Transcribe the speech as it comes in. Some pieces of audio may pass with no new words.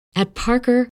At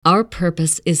Parker, our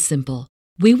purpose is simple.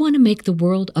 We want to make the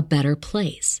world a better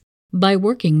place by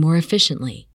working more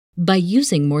efficiently, by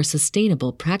using more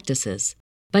sustainable practices,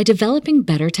 by developing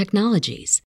better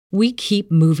technologies. We keep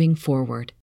moving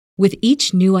forward. With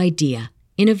each new idea,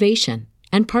 innovation,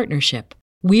 and partnership,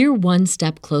 we're one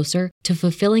step closer to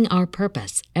fulfilling our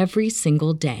purpose every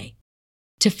single day.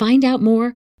 To find out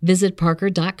more, visit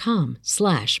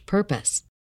parker.com/purpose.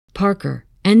 Parker,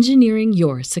 engineering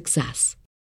your success.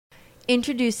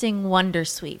 Introducing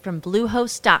Wondersuite from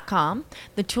Bluehost.com,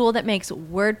 the tool that makes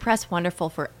WordPress wonderful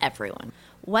for everyone.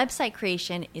 Website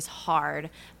creation is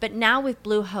hard, but now with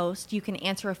Bluehost, you can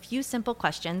answer a few simple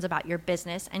questions about your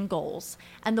business and goals,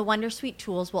 and the Wondersuite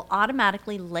tools will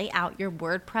automatically lay out your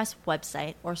WordPress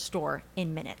website or store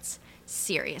in minutes.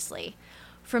 Seriously.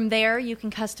 From there, you can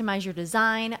customize your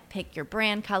design, pick your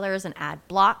brand colors, and add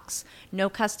blocks. No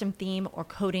custom theme or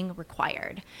coding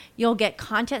required. You'll get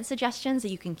content suggestions that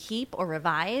you can keep or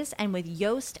revise, and with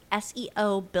Yoast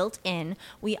SEO built in,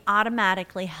 we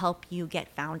automatically help you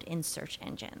get found in search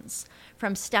engines.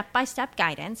 From step-by-step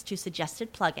guidance to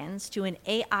suggested plugins to an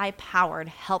AI-powered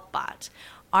help bot,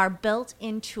 our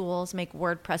built-in tools make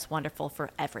WordPress wonderful for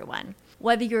everyone.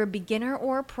 Whether you're a beginner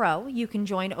or a pro, you can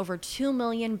join over 2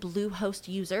 million Bluehost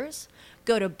users.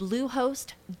 Go to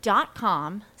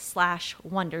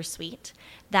bluehost.com/wondersuite.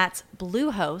 That's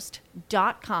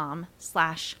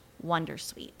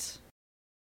bluehost.com/wondersuite.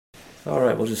 All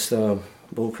right, we'll just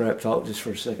bullcrap talk just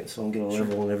for a second so I can get a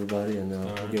level on everybody and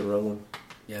we'll get rolling.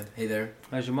 Yeah, hey there.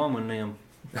 How's your mom and them?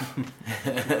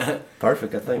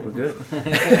 Perfect, I think we're good.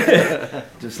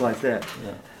 Just like that.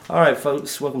 Yeah. All right,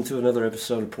 folks, welcome to another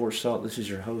episode of Porch Talk. This is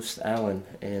your host, Alan,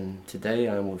 and today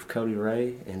I'm with Cody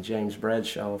Ray and James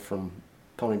Bradshaw from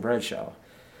Pony Bradshaw.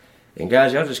 And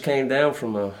guys, y'all just came down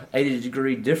from a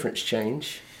 80-degree difference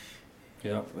change.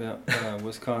 Yeah.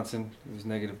 Wisconsin, it was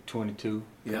negative 22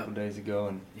 a couple days ago,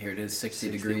 and here it is, 60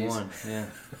 degrees. Yeah.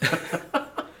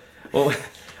 Well,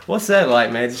 what's that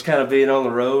like, man? Just kind of being on the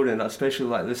road, and especially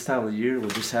like this time of the year,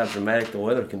 with just how dramatic the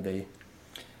weather can be.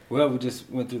 Well, we just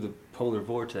went through the polar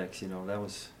vortex, that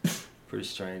was pretty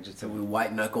strange. So we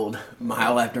white-knuckled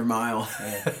mile after mile.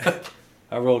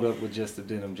 I rolled up with just a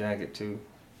denim jacket, too.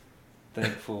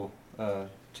 Thankful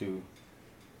to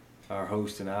our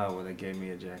host in Iowa, they gave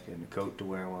me a jacket and a coat to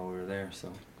wear while we were there.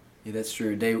 So yeah, that's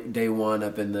true. Day one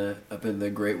up in the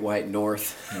Great White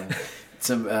North. Yeah.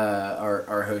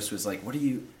 Our host was like, "What do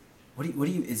you?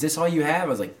 Is this all you have?" I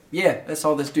was like, "Yeah, that's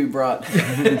all this dude brought."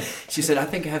 She said, "I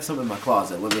think I have something in my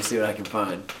closet. Let me see what I can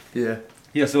find." Yeah.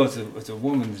 Yeah. So it's a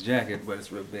woman's jacket, but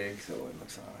it's real big, so it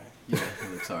looks all right. Yeah,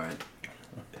 it looks all right.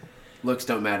 Looks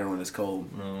don't matter when it's cold.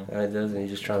 No, it doesn't. You're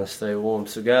just trying to stay warm.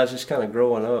 So, guys, just kind of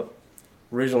growing up.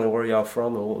 Originally, where y'all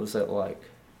from, and what was that like?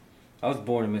 I was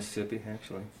born in Mississippi,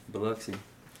 actually, Biloxi.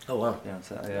 Oh wow. Down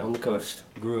south, yeah. On the coast.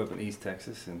 Grew up in East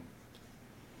Texas, and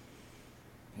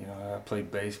I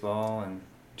played baseball and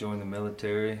joined the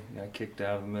military. Got kicked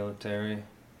out of the military.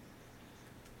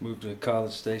 Moved to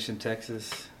College Station,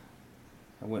 Texas.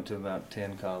 I went to about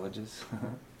 10 colleges.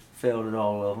 Failed at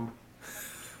all of them.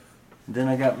 Then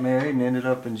I got married and ended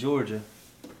up in Georgia.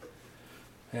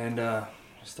 And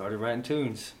started writing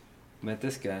tunes. Met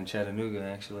this guy in Chattanooga,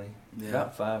 actually. Yeah.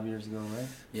 About 5 years ago, right?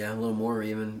 Yeah, a little more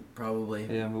even, probably.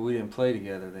 Yeah, but we didn't play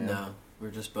together then. No, we're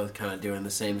just both kind of doing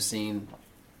the same scene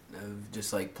of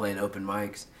just like playing open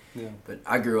mics. Yeah. But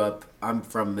I'm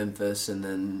from Memphis and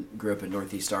then grew up in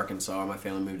Northeast Arkansas. My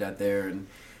family moved out there and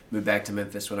moved back to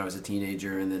Memphis when I was a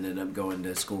teenager and then ended up going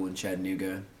to school in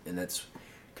Chattanooga. And that's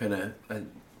kind of, I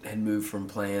had moved from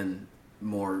playing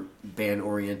more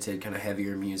band-oriented, kind of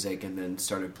heavier music and then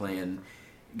started playing,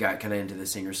 got kind of into the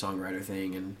singer-songwriter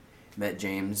thing and met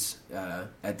James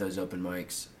at those open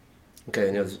mics. Okay,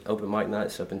 and it was open mic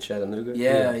nights up in Chattanooga?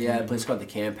 Yeah, a place called the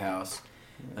Camp House.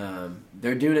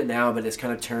 They're doing it now, but it's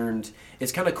kind of turned...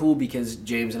 It's kind of cool because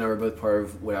James and I were both part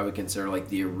of what I would consider like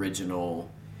the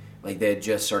original... Like they had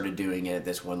just started doing it at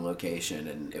this one location,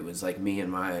 and it was like me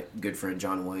and my good friend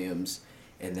John Williams,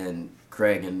 and then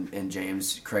Craig and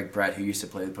James, Craig Pratt, who used to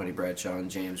play with Pony Bradshaw,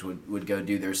 and James would go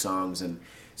do their songs, and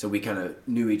so we kind of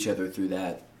knew each other through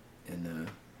that, and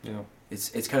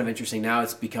it's kind of interesting. Now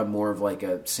it's become more of like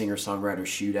a singer-songwriter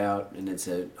shootout, and it's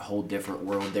a whole different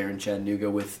world there in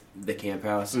Chattanooga with the Camp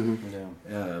House.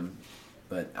 Mm-hmm. Yeah.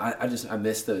 But I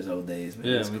miss those old days. Man.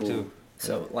 Yeah, me cool. too.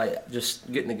 So, like,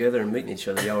 just getting together and meeting each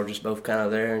other, y'all were just both kind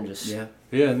of there and just and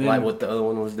then, like what the other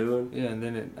one was doing? Yeah, and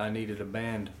then I needed a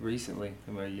band recently,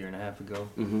 about a year and a half ago.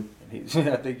 Mm-hmm. And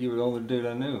I think you were the only dude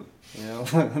I knew, no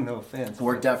offense.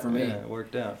 Worked out for me. Yeah, it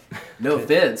worked out. No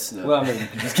offense. No. Well, I mean,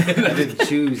 I didn't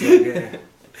choose like that.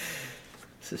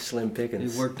 It's a slim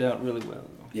pickings. It worked out really well,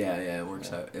 though. Yeah, it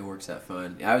works out. It works out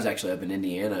fun. I was actually up in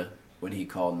Indiana when he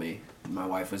called me. My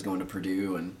wife was going to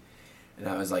Purdue, and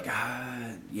I was like,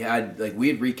 we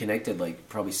had reconnected like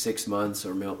probably 6 months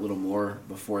or a little more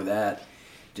before that,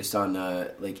 just on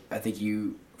I think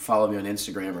you followed me on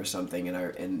Instagram or something,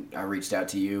 and I reached out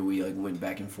to you. We like went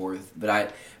back and forth, but I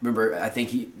remember I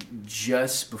think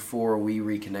just before we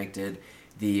reconnected,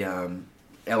 the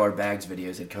LR Bags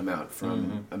videos had come out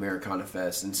from Americana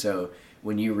Fest, and so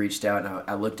when you reached out and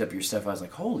I looked up your stuff, I was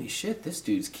like, holy shit, this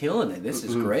dude's killing it. This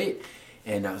is great.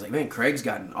 And I was like, man, Craig's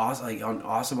got an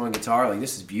awesome on guitar. Like,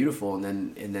 this is beautiful.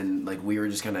 And then like we were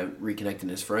just kind of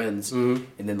reconnecting as friends. And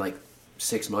then like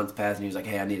 6 months passed, and he was like,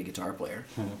 hey, I need a guitar player.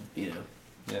 You know.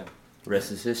 Yeah.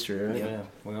 Rest is history, right? Yeah.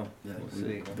 Well, we'll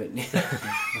see. But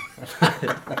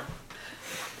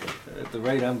at the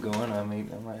rate I'm going, I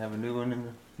mean, I might have a new one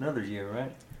in another year,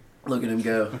 right? Look at him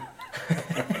go.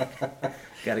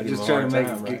 Got to get just trying to make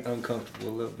him get uncomfortable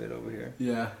a little bit over here.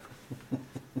 Yeah.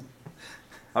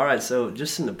 All right, so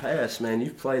just in the past, man,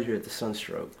 you've played here at the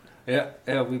Sunstroke. Yeah,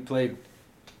 we played.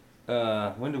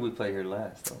 When did we play here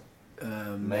last?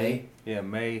 May. Yeah,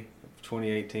 May of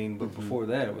 2018. But before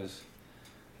that, I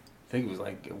think it was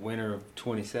like winter of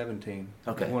 2017.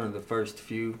 Okay. One of the first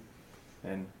few,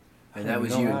 and that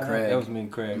was you and Craig. That was me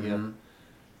and Craig. Yeah.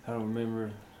 I don't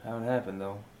remember how it happened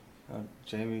though.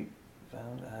 Jamie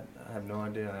found. I have no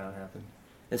idea how it happened.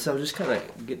 And so, just kind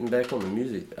of getting back on the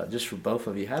music, just for both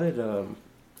of you, how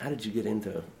did you get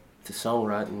into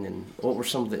songwriting, and what were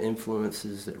some of the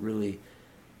influences that really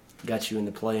got you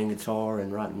into playing guitar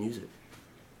and writing music?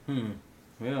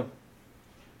 Yeah.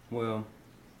 Well,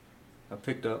 I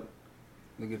picked up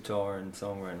the guitar and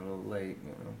songwriting a little late.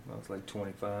 You know, I was like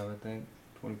 25, I think,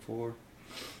 24.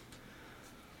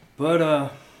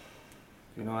 But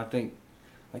you know, I think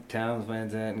like Townes Van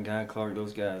Zandt and Guy Clark,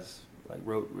 those guys like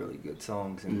wrote really good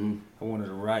songs, and I wanted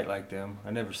to write like them.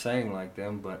 I never sang like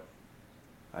them, but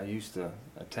I used to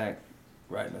attack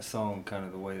writing a song kind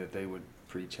of the way that they would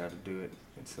preach how to do it,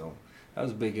 and so that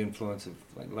was a big influence of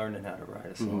like learning how to write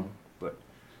a song. But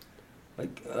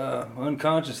like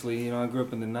unconsciously, you know, I grew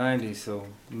up in the '90s, so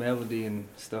melody and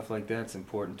stuff like that's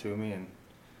important to me, and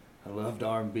I loved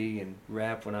R&B and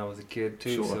rap when I was a kid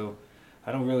too. Sure. So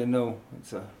I don't really know.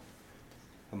 It's a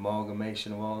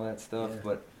amalgamation of all that stuff,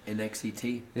 but.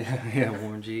 NXET. Yeah,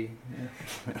 Warren G.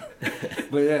 Yeah.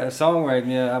 But yeah,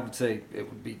 songwriting, I would say it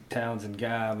would be Townes and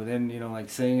Guy. But then, you know, like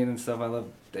singing and stuff, I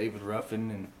love David Ruffin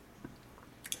and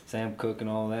Sam Cooke and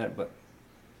all that. But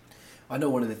I know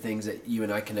one of the things that you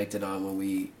and I connected on when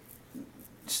we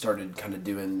started kind of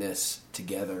doing this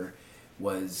together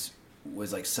was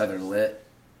like Southern Lit,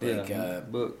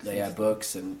 like books. Yeah,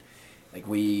 books, and like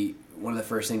one of the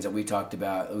first things that we talked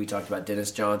about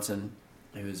Dennis Johnson,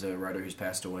 who was a writer who's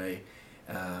passed away.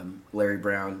 Larry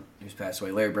Brown, who's passed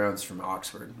away. Larry Brown's from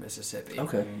Oxford, Mississippi.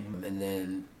 Okay. And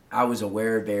then I was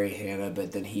aware of Barry Hannah,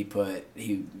 but then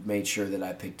he made sure that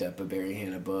I picked up a Barry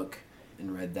Hannah book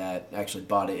and read that. Actually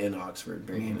bought it in Oxford.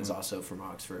 Barry Hannah's also from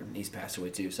Oxford, and he's passed away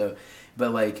too. So,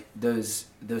 but like those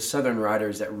Southern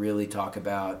writers that really talk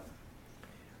about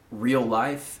real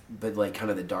life, but like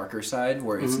kind of the darker side,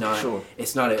 where it's not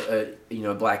it's not a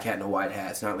black hat and a white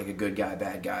hat. It's not like a good guy,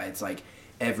 bad guy. It's like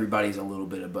everybody's a little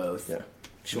bit of both. Yeah,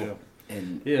 sure. Yeah.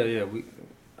 And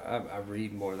I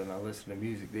read more than I listen to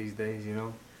music these days, you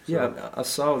know. So, yeah, I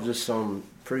saw just some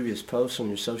previous posts on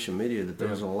your social media that there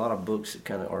was a lot of books that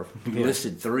kind of are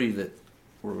listed 3 that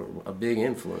were a big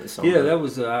influence on that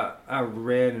was I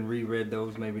read and reread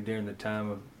those maybe during the time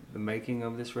of the making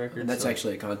of this record. And that's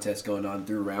actually a contest going on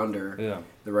through Rounder,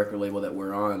 the record label that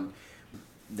we're on.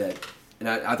 And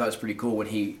I thought it was pretty cool when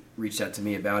he reached out to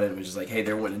me about it and was just like, hey,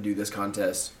 they're wanting to do this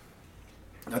contest.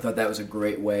 I thought that was a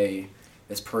great way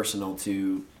that's personal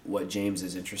to what James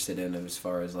is interested in as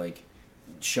far as like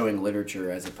showing literature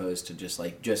as opposed to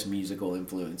just musical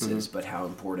influences, but how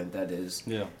important that is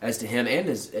as to him and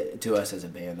as to us as a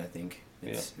band. I think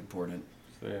it's important.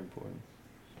 It's very important.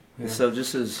 Yeah. So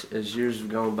just as years have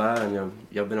gone by and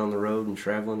y'all been on the road and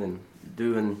traveling and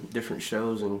doing different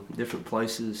shows in different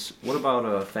places, what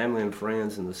about family and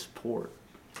friends and the support?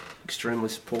 Extremely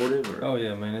supportive? Or? Oh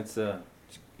yeah, man, it's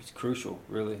crucial,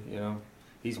 really. You know,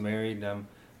 he's married. I'm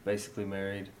basically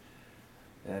married,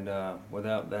 and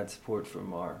without that support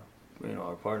from our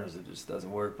partners, it just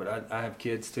doesn't work. But I have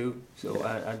kids too, so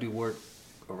I do work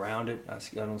around it. I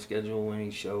don't schedule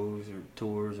any shows or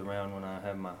tours around when I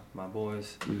have my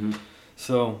boys.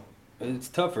 So it's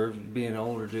tougher being an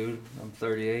older dude. I'm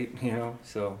 38, you know,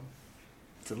 so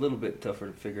it's a little bit tougher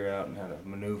to figure out and how to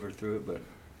maneuver through it, but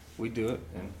we do it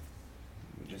and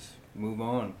we just move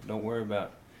on. Don't worry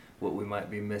about what we might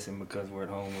be missing because we're at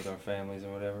home with our families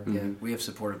or whatever. Yeah, we have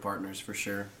supportive partners for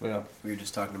sure. Yeah. We were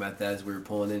just talking about that as we were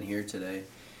pulling in here today.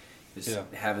 Just Yeah.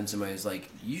 having somebody who's like,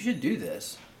 you should do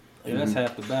this. Yeah, that's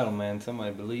half the battle, man.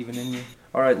 Somebody believing in you.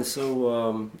 All right, and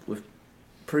so with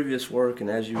previous work and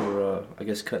as you were, I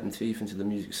guess, cutting teeth into the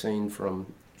music scene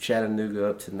from Chattanooga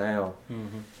up to now,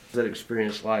 what's that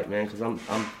experience like, man? Because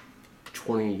I'm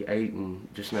 28 and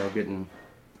just now getting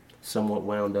somewhat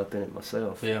wound up in it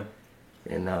myself. Yeah.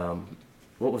 And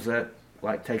what was that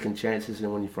like, taking chances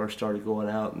and when you first started going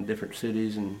out in different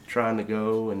cities and trying to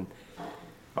go, and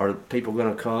are people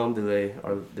going to come? Do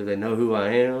they know who I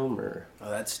am? Or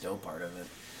That's still part of it.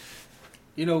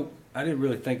 You know, I didn't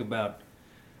really think about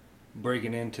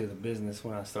breaking into the business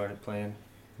when I started playing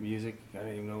music. I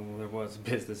didn't even know there was a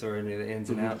business or any of the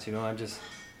ins and outs. You know, I just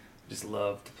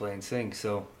loved to play and sing.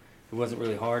 So it wasn't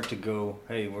really hard to go,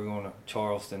 hey, we're going to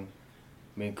Charleston.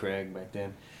 Me and Craig back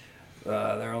then.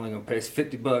 They're only going to pay us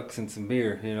 $50 and some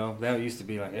beer, you know. That used to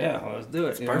be like, yeah, well, let's do it.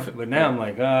 It's perfect. But now I'm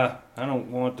like, I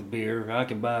don't want the beer. I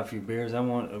can buy a few beers. I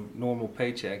want a normal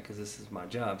paycheck because this is my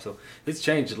job. So it's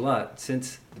changed a lot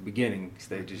since the beginning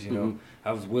stages, you know.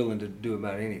 I was willing to do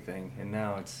about anything, and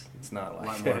now it's not like A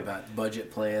lot that. more about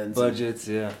budget plans. Budgets,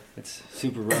 yeah. It's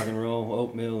super rock and roll,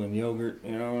 oatmeal and yogurt,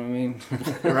 you know what I mean?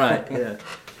 right, yeah.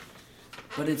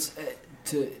 But it's,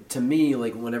 to me,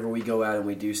 like, whenever we go out and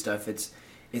we do stuff, it's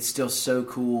still so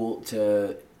cool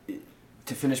to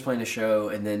finish playing a show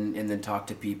and then talk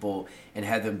to people and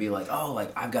have them be like, oh,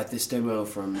 like, I've got this demo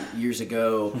from years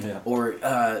ago. Yeah. Or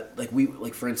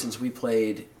for instance, we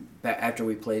played after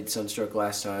we played Sunstroke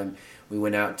last time. We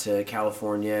went out to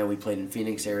California and we played in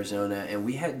Phoenix, Arizona, and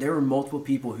there were multiple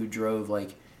people who drove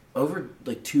like over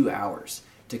like 2 hours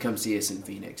to come see us in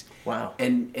Phoenix. Wow.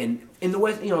 And in the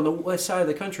west, on the west side of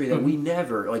the country that we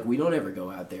don't ever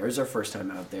go out there. It's our first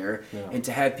time out there. Yeah. And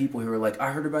to have people who are like,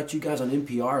 I heard about you guys on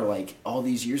NPR like all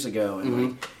these years ago,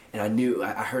 and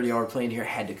I heard y'all were playing here, I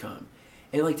had to come.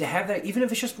 And like to have that, even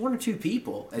if it's just one or two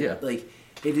people, Yeah. like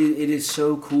it is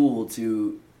so cool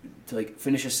to like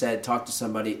finish a set, talk to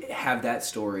somebody, have that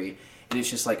story, and it's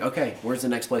just like, okay, where's the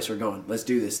next place we're going? Let's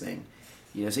do this thing.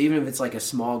 So even if it's like a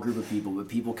small group of people, but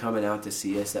people coming out to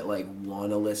see us that like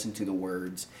want to listen to the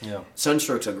words. Yeah.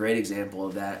 Sunstroke's a great example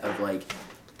of that. Of like,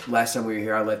 last time we were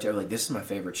here, I left here like, this is my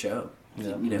favorite show.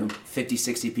 Yeah. 50,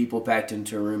 60 people packed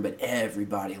into a room, but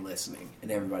everybody listening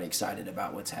and everybody excited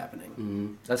about what's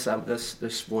happening. That's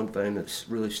one thing that's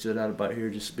really stood out about here,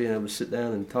 just being able to sit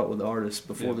down and talk with the artists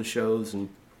before the shows and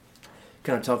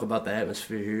kind of talk about the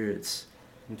atmosphere here. It's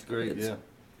great,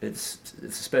 It's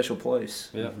a special place.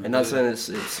 Yeah. And not saying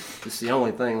it's the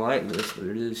only thing like this, but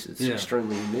it's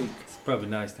extremely unique. It's probably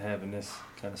nice to have in this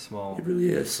kind of small It really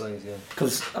is. place, yeah.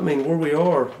 Because, where we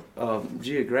are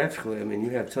geographically, you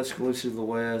have Tuscaloosa to the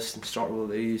west and Starkville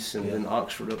to the east and then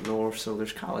Oxford up north, so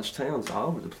there's college towns all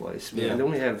over the place. Yeah. And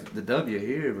then we have the W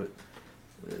here,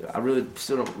 but I really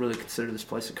still don't really consider this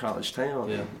place a college town.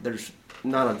 Yeah. There's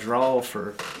not a draw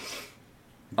for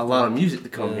a lot of music to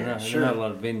come here. Sure. Not a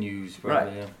lot of venues,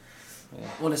 probably, Right. Yeah.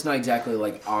 Well, it's not exactly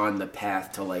like on the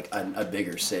path to like a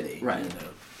bigger city. Right.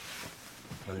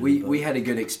 We had a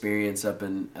good experience up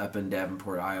in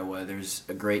Davenport, Iowa. There's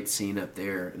a great scene up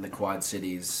there in the Quad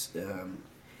Cities.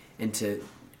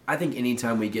 I think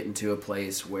anytime we get into a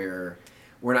place where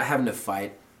we're not having to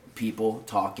fight people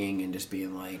talking and just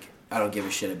being like, I don't give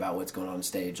a shit about what's going on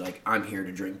stage. Like, I'm here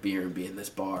to drink beer and be in this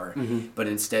bar. But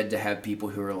instead to have people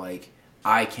who are like,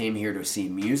 I came here to see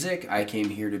music. I came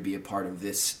here to be a part of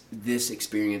this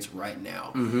experience right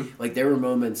now. Like, there were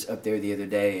moments up there the other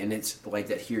day, and it's like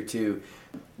that here too,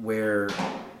 where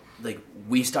like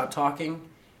we stop talking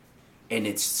and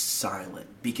it's silent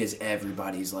because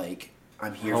everybody's like,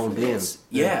 I'm here for this.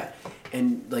 Yeah.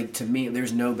 And like, to me,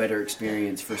 there's no better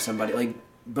experience for somebody like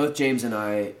both James and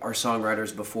I are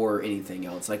songwriters before anything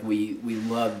else. Like, we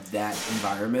love that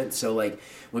environment. So like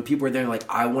when people are there, like,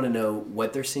 I want to know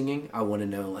what they're singing. I want to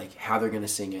know like how they're going to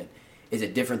sing it. Is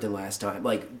it different than last time?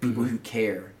 Like, people who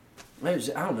care. I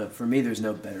don't know. For me, there's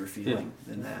no better feeling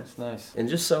than that. That's nice. And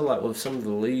just so like with some of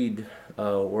the lead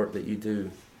work that you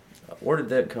do, where did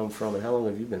that come from and how long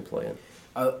have you been playing?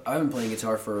 I've been playing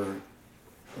guitar for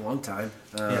a long time.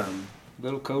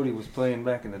 Little Cody was playing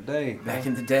back in the day. Back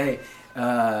in the day. In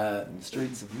the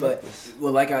streets of Memphis.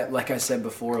 Well, like I said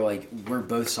before, like, we're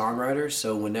both songwriters,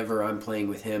 so whenever I'm playing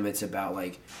with him, it's about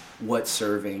like what's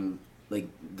serving like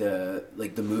the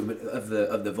movement of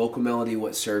the vocal melody,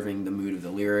 what's serving the mood of the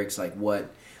lyrics, like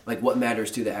what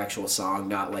matters to the actual song,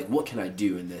 not like what can I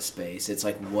do in this space. It's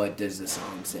like, what does the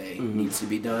song say needs to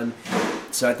be done.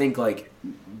 So I think like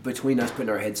between us putting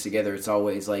our heads together, it's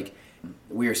always like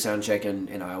we were sound checking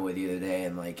in Iowa the other day,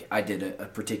 and like I did a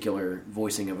particular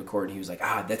voicing of a chord, and he was like,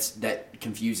 that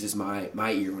confuses my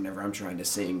ear whenever I'm trying to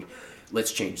sing.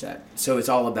 Let's change that. So it's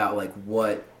all about like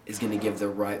what is going to give the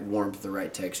right warmth, the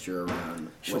right texture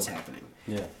around what's happening.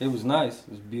 Yeah, it was nice. It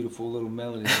was a beautiful little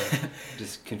melody that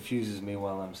just confuses me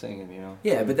while I'm singing, you know.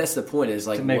 Yeah, but that's the point. Is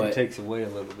like it maybe what takes away a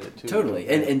little bit too. Totally,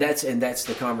 and that's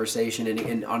the conversation,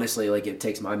 and honestly, like it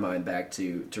takes my mind back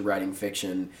to writing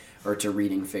fiction or to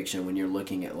reading fiction when you're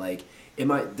looking at like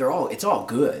it's all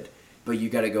good, but you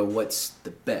got to go what's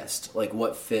the best, like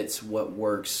what fits, what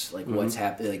works, like what's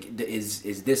happening, like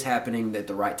is this happening at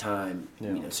the right time, you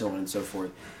know, so on and so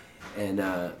forth. And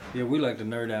yeah, we like to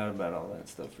nerd out about all that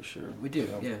stuff for sure. We do,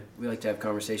 yeah. We like to have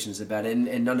conversations about it,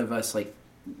 and none of us like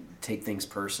take things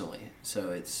personally. So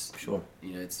it's sure,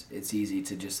 you know, it's easy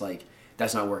to just like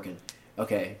that's not working.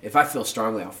 Okay, if I feel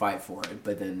strongly, I'll fight for it.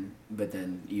 But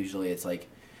then usually it's like,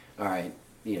 all right,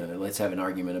 you know, let's have an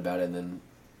argument about it, and then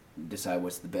decide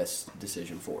what's the best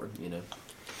decision forward. You know.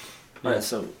 All right,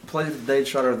 so played at the Day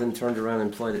Trotter, then turned around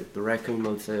and played at the Raccoon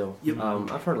Motel. Yep.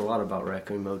 I've heard a lot about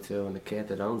Raccoon Motel and the cat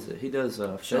that owns it. He does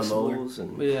festivals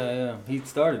and yeah. He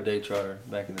started Day Trotter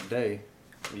back in the day,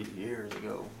 years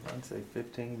ago. I'd say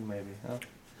 15 maybe. Huh?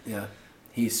 Yeah,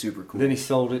 he's super cool. Then he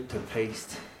sold it to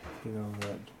Paste, you know,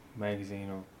 that magazine.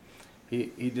 Or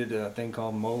he did a thing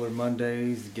called Molar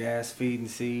Mondays, Gas, Feed and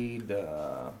Seed.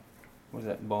 What's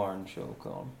that barn show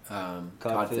called?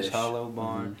 Codfish Hollow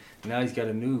Barn. Mm-hmm. Now he's got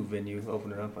a new venue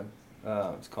opening up.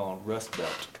 It's called Rust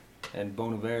Belt. And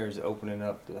Bon Iver is opening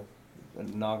up the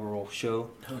inaugural show.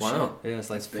 Oh, wow. Yeah, it's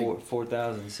like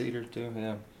 4,000 seater too.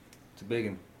 Yeah, it's a big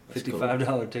one. $55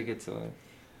 cool. Ticket. So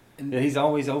yeah, he's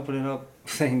always opening up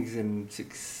things, and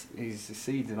he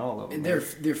succeeds in all of them. And there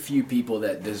are few people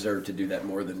that deserve to do that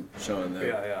more than Sean, though.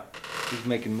 Yeah. He's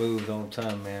making moves all the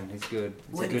time, man. He's good.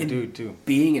 He's a good dude, too.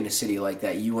 Being in a city like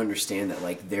that, you understand that,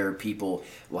 like, there are people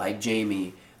like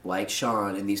Jamie, like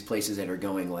Sean, in these places that are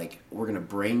going, like, we're going to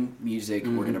bring music,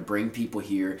 we're going to bring people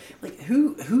here. Like,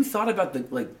 who thought about the,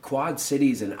 like, Quad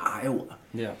Cities in Iowa?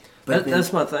 Yeah. But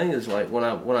that's my thing is, like, when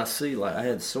I see, like, I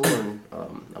had Soren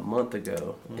a month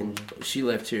ago, and she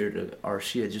left here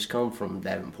she had just come from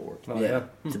Davenport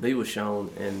to be with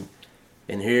Sean, and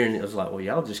hearing it was like, well,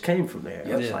 y'all just came from there.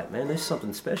 I was like, man, there's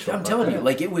something special. I'm telling you,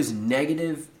 like, it was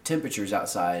negative temperatures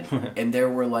outside, and there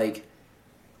were, like,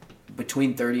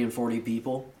 between 30 and 40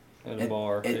 people at a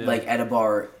bar. Like, at a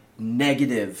bar,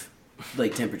 negative,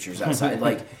 like, temperatures outside.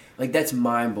 like, that's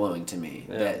mind-blowing to me,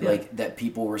 that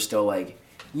people were still, like,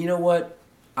 you know what?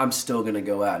 I'm still going to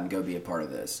go out and go be a part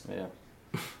of this. Yeah.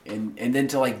 And then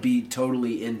to, like, be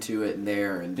totally into it and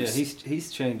there. And just... Yeah,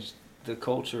 he's changed the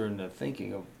culture and the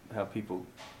thinking of how people,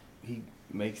 he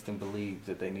makes them believe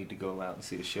that they need to go out and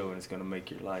see a show and it's going to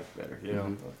make your life better, you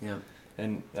know? Yeah.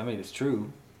 And, I mean, it's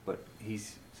true, but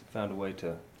he's found a way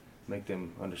to make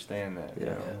them understand that.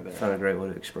 Yeah, you know, found a great way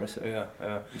to express it.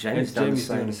 Yeah. Jamie's doing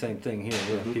the same thing here.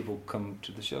 Yeah, people come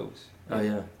to the shows. Oh,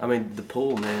 yeah. I mean, the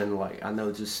pool, man, like, I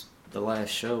know just the last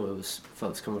show, it was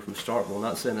folks coming from Starkville.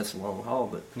 Not saying that's a long haul,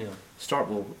 but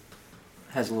Starkville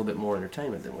has a little bit more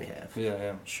entertainment than we have.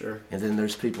 Yeah. Sure. And then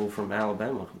there's people from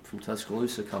Alabama, from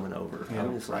Tuscaloosa coming over. Yeah. I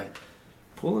mean, it's like,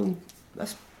 pulling,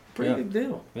 that's a pretty big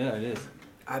deal. Yeah, it is.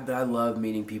 But I love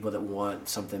meeting people that want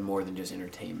something more than just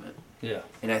entertainment. Yeah.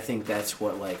 And I think that's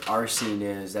what, like, our scene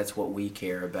is. That's what we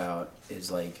care about is,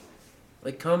 like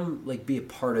come, like, be a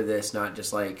part of this, not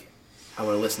just, like, I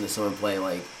want to listen to someone play,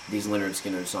 like, these Leonard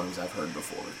Skinner songs I've heard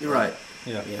before. You're right.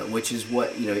 Yeah. You know, which is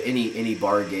what, you know, any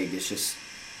bar gig is just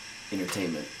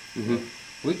entertainment.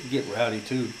 Mm-hmm. We could get rowdy,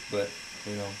 too, but,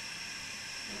 you know,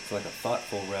 it's like a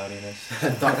thoughtful rowdiness.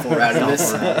 Thoughtful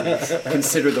rowdiness.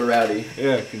 Consider the rowdy.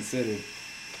 Yeah, considered.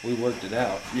 We worked it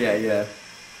out. Yeah. It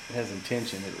has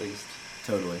intention, at least.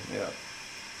 Totally. Yeah.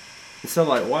 So,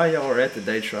 like, while y'all were at the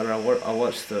Day Trotter, I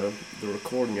watched the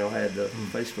recording y'all had, the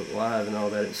Facebook Live and all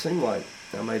that. It seemed like,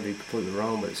 I may be completely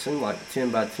wrong, but it seemed like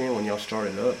 10 by 10 when y'all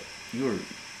started up,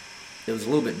 it was a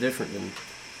little bit different than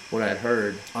what I had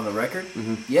heard. On the record?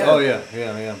 Mm-hmm. Yeah. Oh, yeah.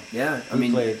 Yeah,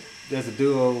 We played as a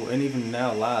duo, and even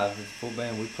now live, as a full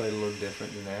band, we played a little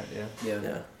different than that,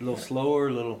 Yeah. A little slower,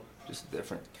 a little just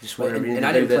different. Just whatever you and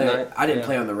I didn't didn't do play. that night? I didn't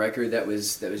play on the record. That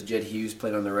was Jed Hughes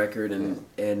played on the record, and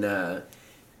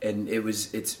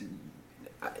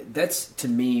that's to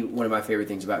me one of my favorite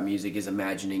things about music is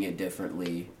imagining it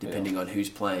differently depending on who's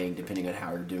playing, depending on how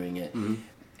you're doing it. Mm-hmm.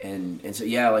 And so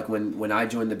like when I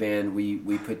joined the band,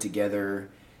 we put together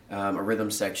a rhythm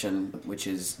section, which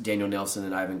is Daniel Nelson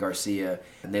and Ivan Garcia,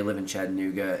 and they live in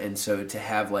Chattanooga. And so to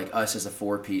have like us as a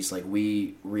 4-piece, like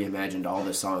we reimagined all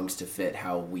the songs to fit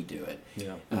how we do it.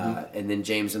 Yeah. And then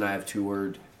James and I have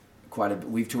toured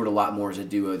we've toured a lot more as a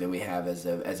duo than we have as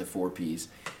a 4-piece.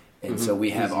 And so we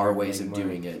have our ways of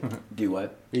doing it. Do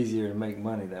what? Easier to make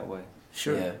money that way.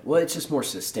 Sure. Yeah. Well, it's just more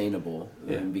sustainable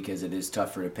because it is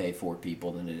tougher to pay 4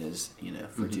 people than it is,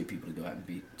 for 2 people to go out and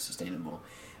be sustainable.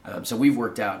 So we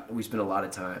spent a lot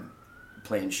of time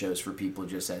playing shows for people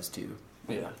just as 2.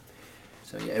 Yeah.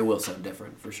 So yeah, it will sound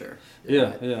different for sure.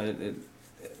 Yeah,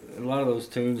 a lot of those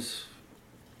tunes,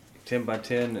 10 by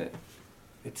 10,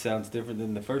 it sounds different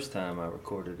than the first time I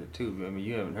recorded it too. I mean,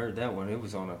 you haven't heard that one. It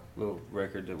was on a little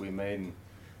record that we made, and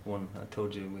one I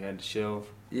told you we had to shelve.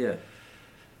 Yeah.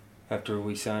 After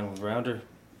we signed with Rounder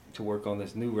to work on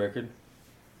this new record.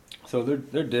 So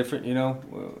they're different,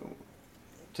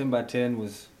 10 by 10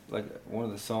 was like one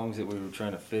of the songs that we were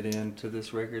trying to fit into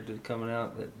this record that's coming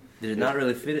out. Did it not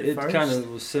really fit at first? It kind of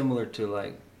was similar to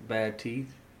like Bad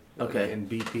Teeth. Okay. And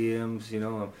BPMs,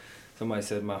 Somebody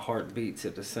said my heart beats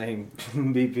at the same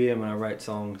BPM, and I write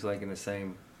songs like in the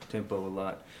same tempo a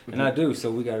lot. And I do,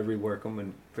 so we got to rework them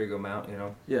and figure them out,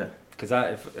 Yeah. Because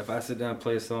if I sit down and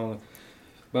play a song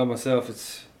by myself,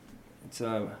 it's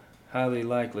highly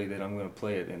likely that I'm going to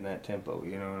play it in that tempo,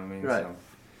 you know what I mean? Right. So,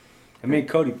 I mean,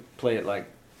 Cody play it like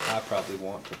I probably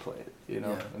want to play it,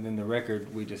 Yeah. And then the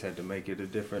record, we just had to make it a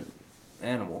different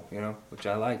animal, which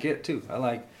I like it too. I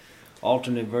like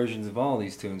alternate versions of all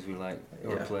these tunes we like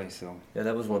or play. So yeah,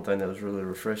 that was one thing that was really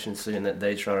refreshing, seeing that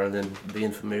Daytrotter and then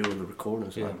being familiar with the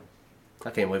recordings. Yeah. Like,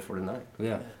 I can't wait for tonight.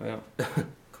 Yeah.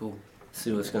 Cool.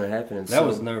 See what's going to happen. And that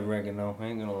was nerve-wracking though, I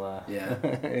ain't gonna lie. Yeah.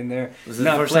 In there. Was it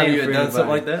the first time you had done something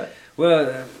like that?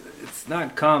 Well, it's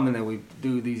not common that we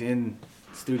do these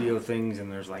in-studio things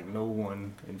and there's like no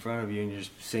one in front of you and you're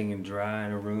just singing dry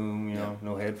in a room,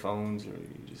 no headphones, or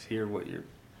you just hear what your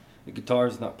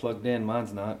guitar's not plugged in,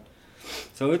 mine's not.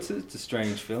 So it's a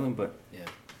strange feeling, but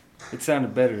it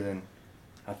sounded better than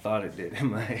I thought it did in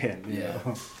my head.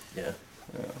 Yeah.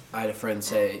 I had a friend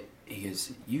say, he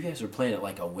goes, "You guys are playing at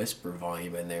like a whisper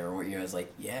volume in there." Or I was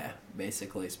like, "Yeah,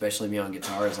 basically." Especially me on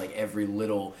guitar, is like every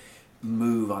little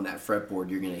move on that fretboard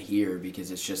you're gonna hear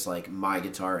because it's just like my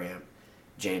guitar amp,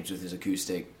 James with his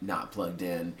acoustic not plugged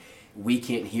in. We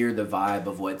can't hear the vibe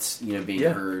of what's being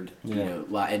heard.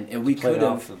 And we could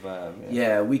have. The vibe.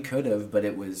 Yeah, we could have, but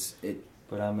it was it.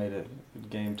 But I made a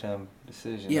game time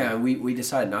decision. Yeah, we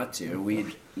decided not to.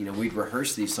 We'd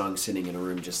rehearse these songs sitting in a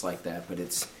room just like that, but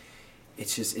it's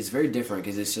very different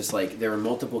because it's just like there are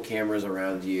multiple cameras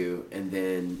around you,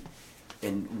 and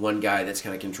one guy that's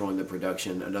kind of controlling the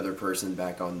production, another person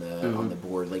back on the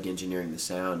board like engineering the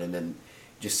sound, and then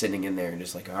just sitting in there and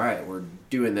just like, all right, we're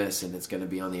doing this and it's going to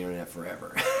be on the internet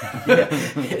forever.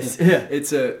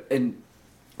 And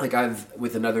like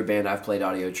with another band, I've played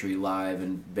Audio Tree live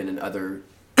and been in other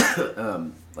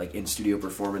like in studio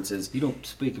performances. You don't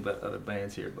speak about other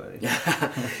bands here, buddy.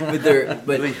 but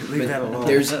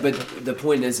the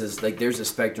point is like there's a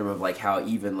spectrum of like how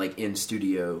even like in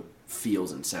studio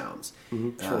feels and sounds.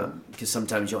 Because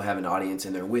sometimes you'll have an audience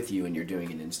in there with you and you're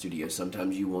doing it in studio.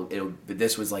 Sometimes you won't. But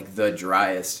this was like the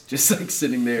driest, just like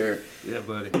sitting there. Yeah,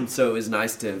 buddy. And so it was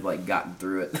nice to have like gotten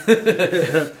through it.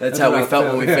 That's how we felt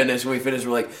when we finished. When we finished,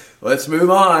 we're like, let's move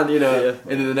on, And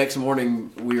then the next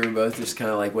morning, we were both just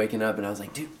kind of like waking up, and I was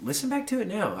like, dude, listen back to it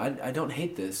now. I don't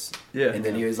hate this. Yeah. And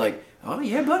then he was like, oh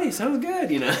yeah, buddy, sounds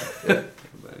good, Yeah,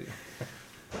 buddy.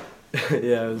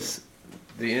 Yeah, it was.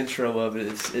 The intro of it,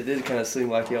 it did kind of seem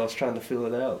like y'all was trying to fill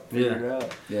it out, figure it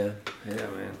out. Yeah,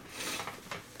 man.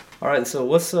 All right, so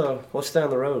what's down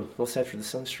the road? What's after the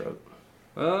Sunstroke?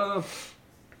 If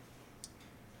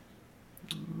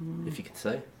you can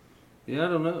say. Yeah, I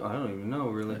don't know. I don't even know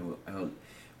really.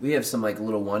 We have some like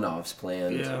little one-offs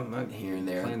planned. Yeah, here and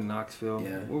there. Playing in Knoxville.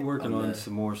 Yeah, we're working on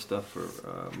some more stuff for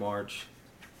March,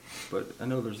 but I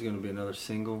know there's going to be another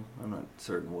single. I'm not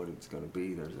certain what it's going to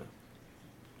be. There's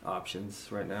options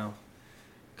right now,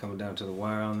 coming down to the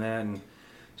wire on that, and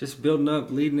just building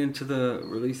up, leading into the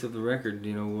release of the record.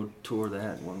 We'll tour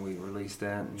that when we release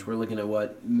that. Which we're looking at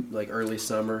what, like early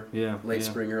summer? Yeah, late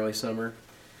spring, early summer.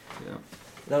 Yeah.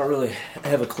 I don't really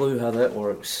have a clue how that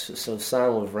works. So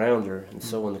sign with Rounder, and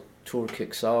so when the tour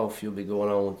kicks off, you'll be going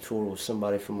on a tour with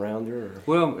somebody from Rounder. Or?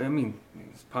 Well, I mean,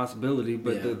 it's a possibility,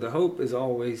 but the hope is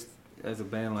always, as a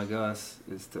band like us,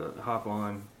 is to hop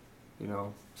on,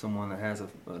 someone that has a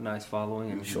nice following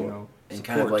and and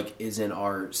kind of like is in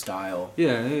our style.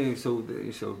 Yeah, so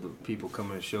the people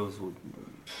coming to shows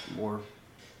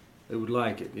they would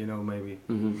like it, maybe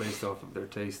based off of their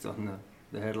taste on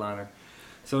the headliner.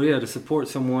 So yeah, to support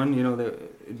someone, that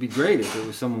it'd be great if it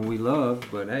was someone we love.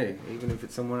 But hey, even if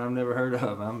it's someone I've never heard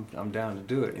of, I'm down to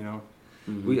do it.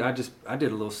 I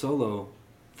did a little solo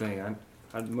thing.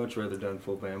 I'd much rather done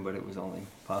full band, but it was only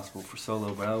possible for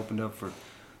solo. But I opened up for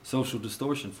Social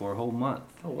Distortion for a whole month.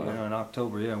 Oh, wow. You know, in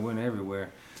October, yeah, I went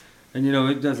everywhere. And, you know,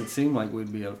 it doesn't seem like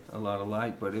we'd be a lot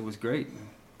alike, but it was great.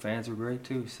 Fans were great,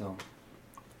 too, so.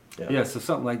 Yeah, so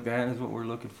something like that is what we're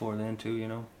looking for then, too, you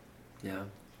know. Yeah.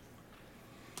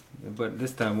 But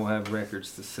this time we'll have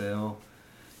records to sell.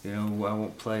 You know, I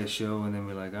won't play a show and then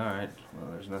be like, all right,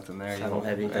 well, there's nothing there. I don't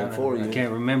have anything for you. I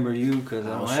can't remember you because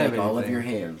I don't have anything. I'll shake all of your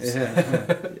hands.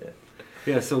 Yeah.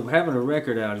 Yeah. So having a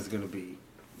record out is gonna be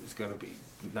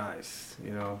nice,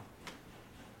 you know,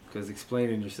 because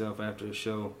explaining yourself after a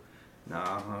show,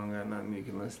 nah, I don't got nothing you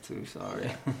can listen to.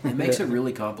 Sorry. It makes it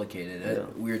really complicated. Yeah.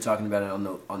 We were talking about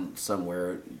it on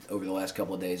somewhere over the last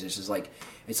couple of days. It's just like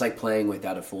playing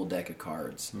without a full deck of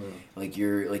cards. Yeah. Like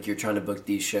you're trying to book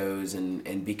these shows,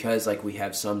 and because like we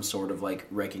have some sort of like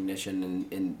recognition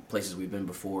in places we've been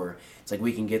before, it's like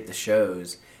we can get the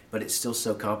shows, but it's still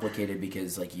so complicated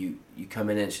because like you come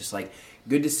in and it's just like,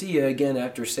 good to see you again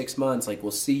after 6 months. Like,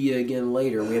 we'll see you again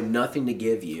later. We have nothing to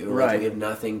give you. Right. Like, we have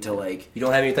nothing to, like... You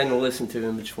don't have anything to listen to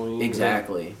in between.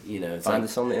 Exactly. You know, it's find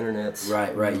like, us on the internet.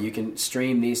 Right. You can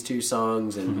stream these 2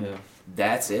 songs, and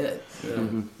that's it. Yeah.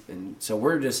 And so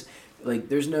we're just, like,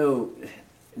 there's no...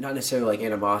 Not necessarily, like,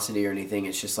 animosity or anything.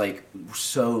 It's just, like, we're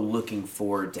so looking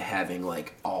forward to having,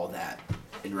 like, all that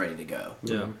and ready to go.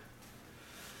 Yeah.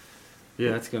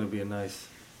 Yeah, it's going to be a nice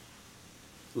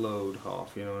load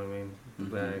off, you know what I mean?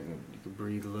 Back, and you can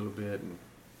breathe a little bit, and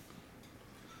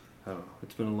I don't know.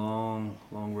 It's been a long,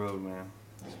 long road, man.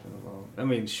 It's been a long. I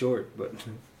mean, short, but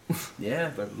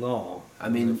Yeah, but long. I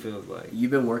mean, it feels like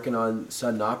you've been working on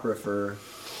Sudden Opera for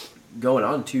going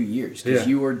on 2 years because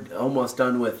you were almost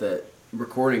done with it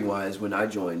recording wise when I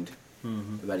joined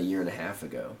about a year and a half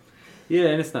ago. Yeah,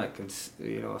 and it's not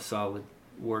a solid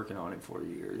working on it for a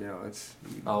year. You know, it's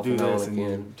you Off do and on this and again.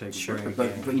 you take Sure, a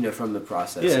break. but you know, from the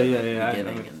process. Yeah, of yeah, the yeah.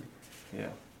 beginning Yeah,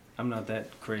 I'm not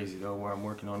that crazy though, where I'm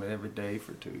working on it every day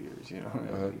for 2 years. You know,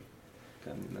 that'd be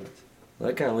kind of nuts. Well,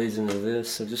 that kind of leads into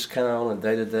this. So just kind of on a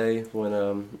day-to-day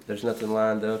when there's nothing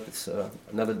lined up, it's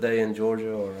another day in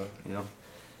Georgia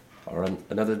or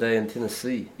another day in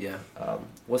Tennessee. Yeah.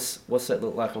 What's that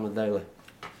look like on the daily?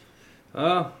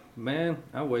 Man,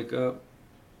 I wake up,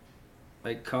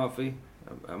 make coffee.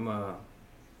 I'm a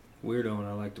weirdo and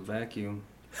I like to vacuum.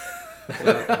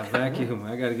 So I vacuum.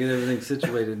 I got to get everything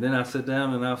situated. Then I sit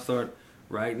down and I'll start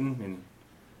writing and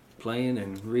playing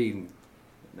and reading.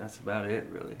 That's about it,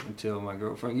 really, until my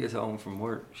girlfriend gets home from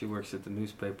work. She works at the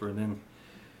newspaper, and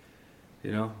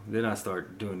then I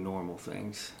start doing normal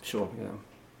things. Sure.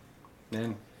 Yeah.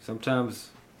 And sometimes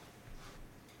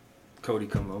Cody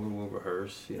come over, we'll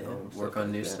rehearse, work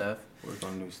on new stuff. Work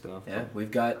on new stuff. Yeah,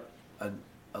 we've got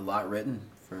a lot written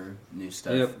for new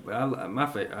stuff. Yeah, but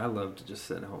I love to just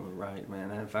sit at home and write,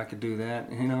 man. If I could do that,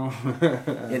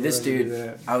 Yeah, this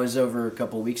dude, I was over a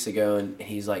couple weeks ago, and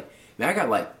he's like, man, I got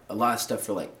like a lot of stuff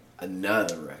for like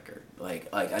another record, like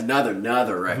another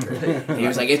record. And he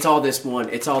was like, it's all this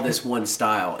one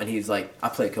style, and he's like, I'll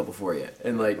play a couple for you,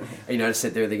 and like, I just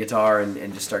sit there with the guitar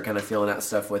and just start kind of feeling out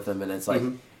stuff with him, and it's like.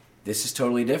 This is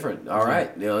totally different. All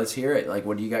right, let's hear it. Like,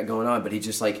 what do you got going on? But he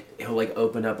just he'll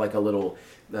open up like a little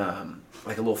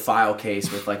file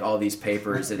case with like all these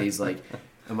papers that he's like.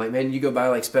 I'm like, man, you go buy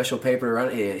like special paper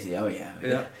around it.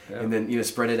 Yeah. And then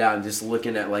spread it out and just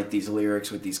looking at like these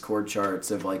lyrics with these chord charts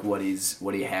of like what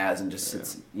he has and just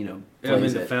sits, plays I'm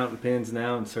into it. fountain pens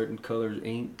now and certain colors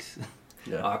inks.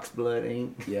 Yeah. Oxblood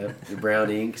ink. Yeah, the brown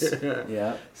inks.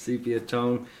 Yeah. Sepia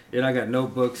tone. And I got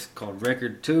notebooks called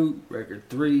Record 2, Record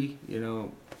 3,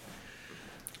 and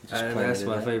that's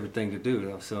my favorite thing to do,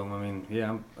 though. So, I mean,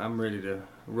 yeah, I'm ready to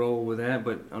roll with that.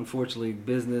 But unfortunately,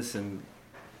 business and,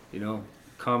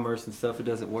 commerce and stuff, it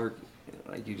doesn't work.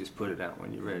 Like, you just put it out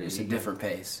when you're ready. It's a different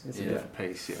pace. It's a different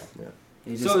pace, yeah.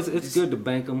 So it's good to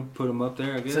bank them, put them up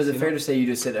there, I guess. So is it fair to say you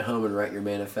just sit at home and write your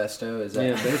manifesto? Is that?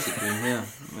 Yeah, basically, yeah.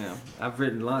 I've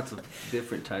written lots of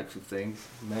different types of things.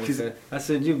 I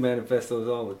send you manifestos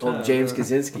all the time. Old James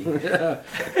Kaczynski. Yeah,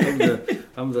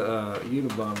 I'm the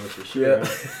Unabomber for sure.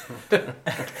 Yeah.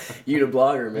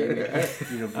 Uniblogger, maybe.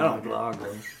 I don't blog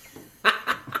them.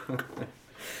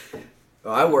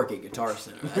 Well, I work at Guitar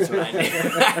Center. That's what I do. I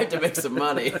have to make some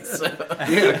money. So.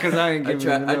 Yeah, because I ain't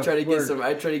giving I try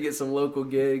to get some local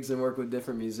gigs and work with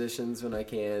different musicians when I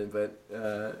can. But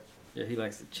yeah, he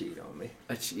likes to cheat on me.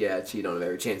 I cheat on him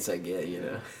every chance I get.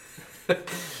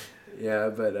 Yeah,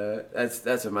 but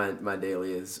that's what my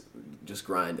daily is. Just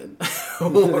grinding,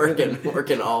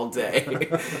 working all day.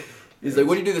 He's like,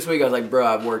 "What do you do this week?" I was like, "Bro,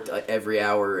 I've worked every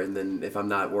hour, and then if I'm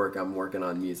not at work, I'm working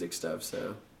on music stuff."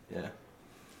 So yeah.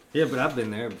 Yeah, but I've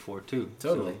been there before too.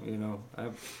 Totally.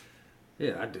 So,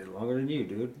 Yeah, I did longer than you,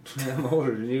 dude. I'm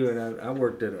older than you, and I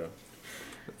worked at a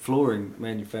flooring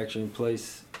manufacturing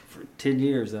place for 10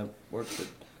 years. I worked at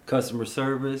customer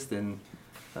service, then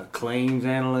a claims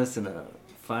analyst and a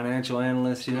financial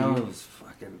analyst. You know, it was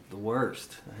fucking the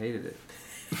worst. I hated it.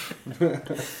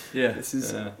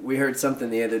 Yeah. We heard something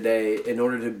the other day. In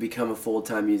order to become a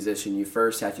full-time musician, you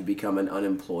first have to become an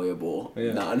unemployable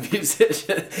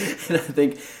non-musician.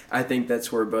 And I think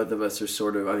that's where both of us are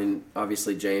sort of. I mean,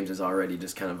 obviously James is already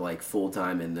just kind of like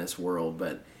full-time in this world,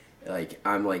 but like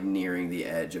I'm like nearing the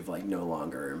edge of like no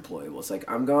longer employable. It's like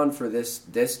I'm gone for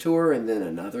this tour and then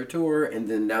another tour and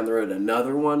then down the road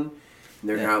another one. And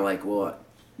they're kind of like, well,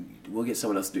 we'll get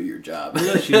someone else to do your job.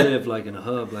 Unless you live like in a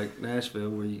hub like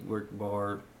Nashville where you work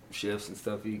bar shifts and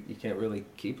stuff, you can't really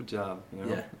keep a job, you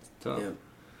know. Yeah. It's tough. Yeah.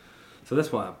 So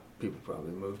that's why people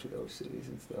probably move to those cities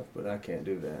and stuff, but I can't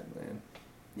do that, man.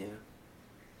 Yeah.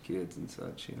 Kids and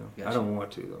such, you know. Gotcha. I don't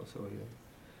want to though, so yeah.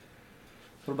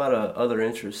 What about other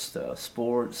interests,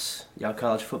 sports? Y'all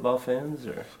college football fans?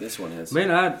 Or This one is. Man,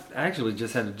 I actually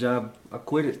just had a job. I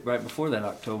quit it right before that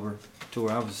October tour.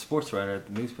 I was a sports writer at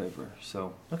the newspaper.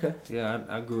 So, okay. yeah,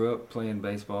 I grew up playing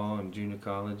baseball in junior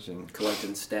college. And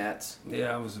Collecting stats.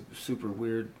 yeah, I was a super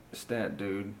weird stat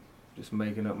dude. Just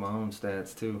making up my own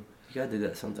stats, too. You gotta do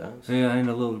that sometimes. Yeah, in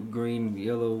a little green,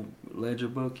 yellow ledger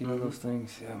book, you know, those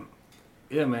things. Yeah,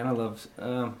 yeah, man, I love.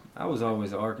 I was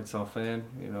always an Arkansas fan,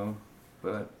 you know,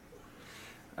 but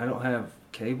I don't have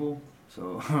cable,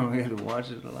 so I don't get to watch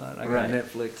it a lot. I got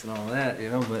Netflix and all that, you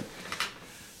know, but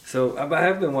so I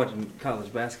have been watching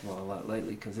college basketball a lot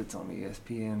lately because it's on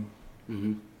ESPN.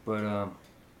 Mm-hmm. But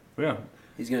yeah.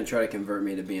 He's gonna try to convert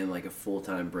me to being like a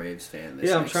full-time Braves fan. This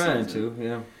Yeah, I'm next trying season. to.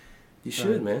 Yeah. You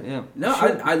should, man. Yeah. No,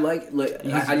 I like. Look,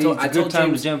 I It's told a good time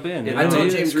James to jump in. I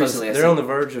told James 'cause recently. I they're said, on the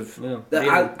verge of. Yeah.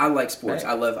 that I like sports.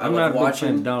 I love I'm not a big fan watching.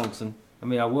 of Donaldson. I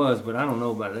mean, I was, but I don't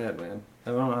know about that, man.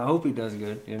 I hope he does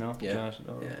good, you know? Yeah. Josh,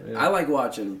 Yeah. I like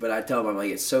watching, but I tell him I'm like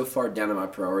it's so far down on my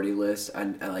priority list. I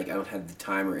don't have the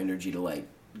time or energy to like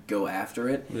go after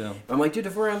it. Yeah. I'm like, dude,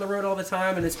 if we're on the road all the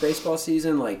time and it's baseball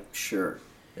season, like sure.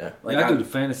 Yeah. Like I do the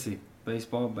fantasy,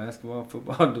 baseball, basketball,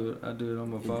 football. I do it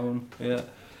on my phone. Yeah.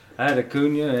 I had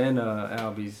Acuna and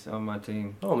Albies on my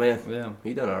team. Oh man. Yeah.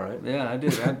 You done all right. Yeah, I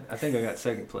did. I think I got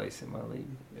second place in my league.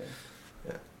 Yeah.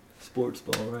 Yeah. Sports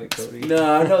ball, right, Cody?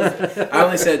 No, I know. I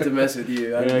only said it to mess with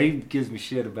you. Yeah, he gives me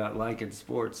shit about liking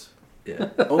sports. Yeah.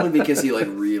 Only because he like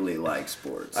really likes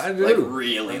sports. I do. Like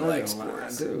really I'm not likes gonna lie,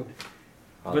 sports. I do.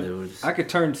 I'll But do is I could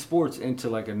turn sports into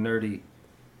like a nerdy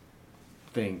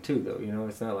thing too, though. You know,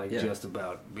 it's not like just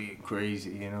about being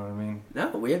crazy. You know what I mean? No,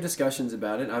 we have discussions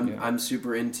about it. I'm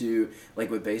super into like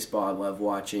with baseball. I love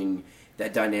watching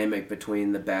that dynamic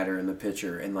between the batter and the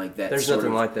pitcher, and like that. There's sort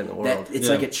nothing of, like that in the world. It's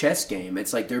like a chess game.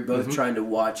 It's like they're both trying to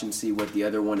watch and see what the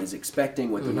other one is expecting,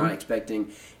 what they're not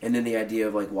expecting, and then the idea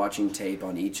of like watching tape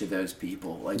on each of those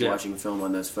people, like watching film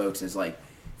on those folks, is like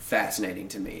fascinating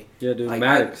to me. Yeah, dude, like,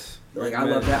 Maddox. I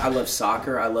love that. I love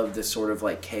soccer. I love this sort of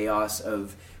like chaos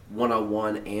of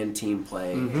one-on-one and team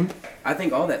play. I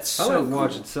think all that's so I like cool.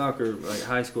 watching soccer. Like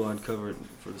high school, I'd cover it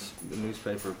for the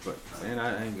newspaper, but man,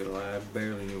 I ain't gonna lie, I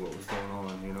barely knew what was going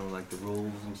on. You know, like the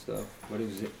rules and stuff. But it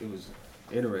was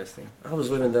interesting. I was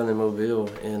living down in Mobile,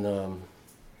 and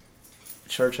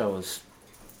church I was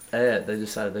at, they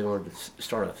decided they wanted to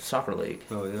start a soccer league.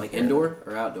 Oh yeah, Like indoor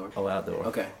or outdoor? Oh, outdoor.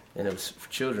 Okay. And it was for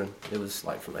children. It was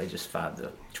like from ages 5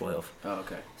 to 12. Oh,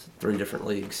 okay. 3 different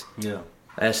leagues. yeah.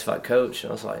 I asked if I coach,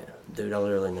 and I was like, dude, I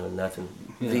literally know nothing.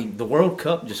 Yeah. The World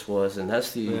Cup just was, and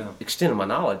that's the extent of my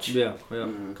knowledge. Yeah, yeah.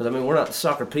 Because, I mean, we're not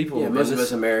soccer people. Yeah, but most of this-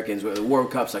 us Americans, the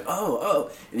World Cup's like, and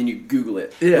then you Google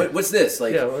it. Yeah. What's this?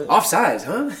 Like, Yeah, offsides,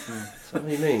 huh? So what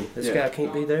do you mean? This guy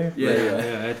can't be there? Yeah.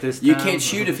 At this time, You can't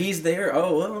shoot if he's there?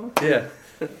 Oh, well. Yeah.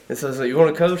 And so I was like, you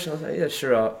want to coach? I was like, yeah,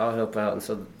 sure, I'll help out. And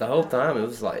so the whole time it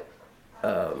was like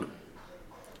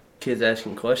kids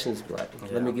asking questions, like,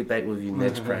 let me get back with you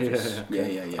next practice. Yeah.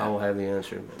 I will have the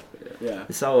answer. Yeah.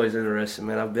 It's always interesting,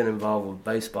 man. I've been involved with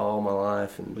baseball all my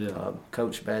life and Yeah.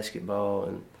 coached basketball,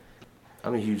 and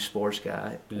I'm a huge sports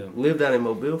guy. Yeah. Lived down in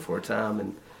Mobile for a time,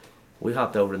 and we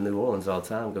hopped over to New Orleans all the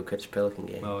time, go catch a Pelican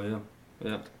game. Oh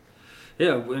yeah.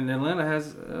 Yeah, and Atlanta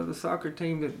has the soccer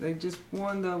team that they just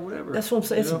won the whatever. That's what I'm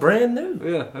saying. You It's know? brand new.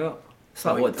 Yeah. It's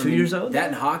like, 2 years old? That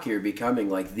and hockey are becoming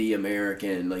like the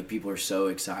American, like people are so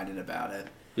excited about it.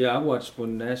 Yeah, I watched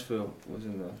when Nashville was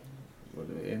in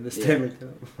the Stanley Cup.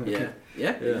 Yeah.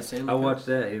 I watched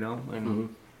that, you know.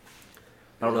 And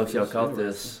I don't know if y'all caught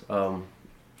this. I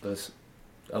was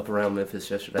up around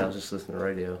Memphis yesterday. I was just listening to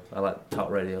radio. I like talk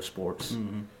radio sports.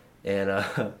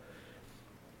 And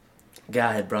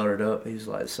guy had brought it up. He was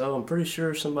like, so I'm pretty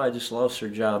sure somebody just lost their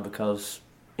job because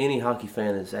any hockey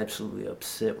fan is absolutely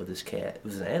upset with this cat. It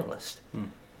was an analyst.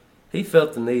 He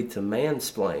felt the need to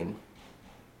mansplain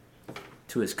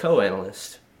to his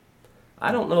co-analyst.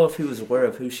 I don't know if he was aware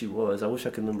of who she was. I wish I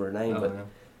could remember her name, but yeah.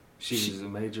 She was a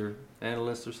major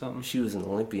analyst or something? she was an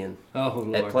Olympian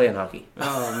Lord. at playing hockey.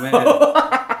 Oh,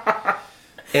 man.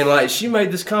 And like she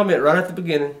made this comment right at the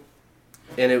beginning,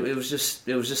 and it was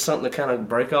just something to kind of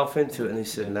break off into it. And he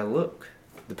said, "Now look,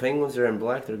 the Penguins are in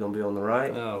black. They're going to be on the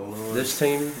right. Oh, Lord. This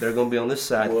team, they're going to be on this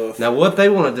side. Woof. Now what they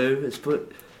want to do is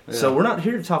put. Yeah. So we're not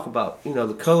here to talk about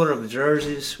the color of the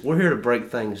jerseys. We're here to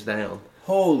break things down."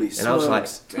 Holy smokes. And I was like,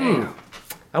 damn.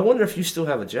 I wonder if you still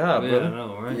have a job, Yeah, brother. I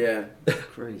know, right? Yeah.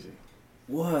 Crazy.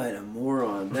 What a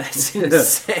moron. That's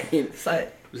insane. It's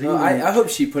like, No, I hope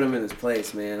she put him in his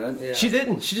place, man. Yeah. she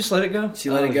didn't. She just let it go. She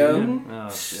let it go. Oh,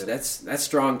 shit. That's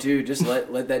strong too. Just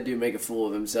let that dude make a fool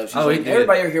of himself. She's Oh, he like, did.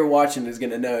 everybody here watching is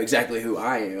gonna know exactly who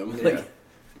I am. Yeah. Like,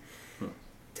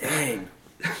 dang,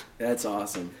 that's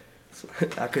awesome.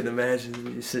 I couldn't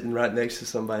imagine you sitting right next to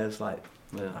somebody that's like,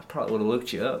 I Yeah. probably would have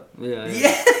looked you up. Yeah.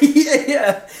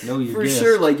 Yeah. Know your For guest.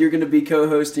 sure. Like you're gonna be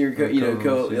co-hosting or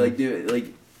Co-host, yeah. like do it like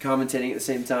commentating at the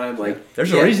same time. Like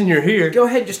There's a reason you're here. Go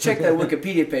ahead, and just check that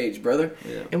Wikipedia page, brother.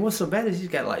 Yeah. And what's so bad is he's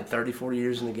got like 30, 40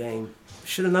 years in the game.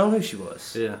 Should have known who she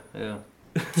was. Yeah, yeah.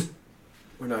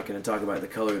 We're not gonna talk about the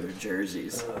color of their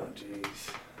jerseys. Oh,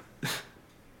 jeez.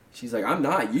 She's like, I'm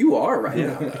not. You are right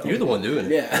now. Though. You're the one doing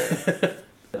it. Yeah.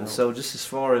 And so just as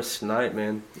far as tonight,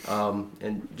 man,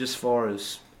 and just as far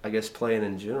as, I guess, playing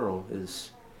in general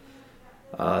is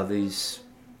these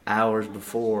hours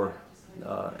before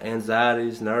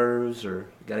anxieties, nerves, or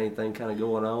got anything kind of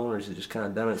going on, or is it just kind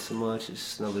of done it so much it's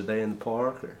just another day in the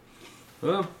park? Or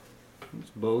Well, it's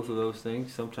both of those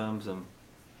things. Sometimes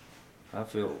I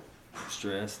feel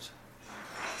stressed.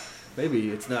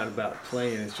 Maybe it's not about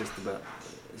playing, it's just about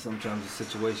sometimes the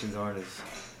situations aren't as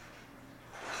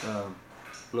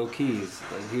low key as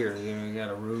like here. You got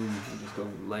a room, you just go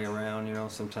lay around,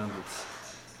 sometimes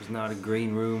there's not a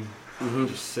green room. Mm-hmm.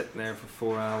 Just sitting there for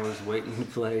 4 hours waiting to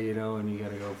play, and you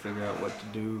gotta go figure out what to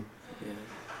do.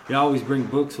 Yeah. I always bring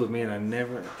books with me, and I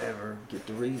never ever get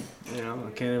to read. I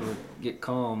can't ever get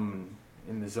calm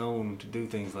in the zone to do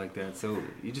things like that. So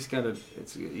you just gotta,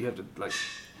 you have to like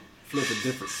flip a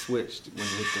different switch when you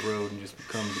hit the road and just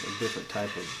become a different type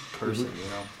of person.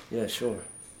 yeah, sure.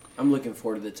 I'm looking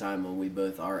forward to the time when we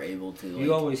both are able to.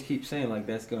 You always keep saying like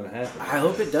that's gonna happen. I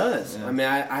hope it does. Yeah. I mean,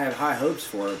 I have high hopes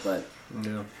for it, but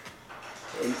Yeah.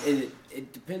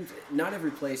 it depends. Not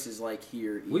every place is like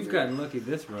here. Either. We've gotten lucky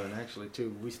this run actually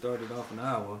too. We started off in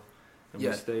Iowa, and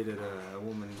Yeah. we stayed at a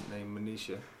woman named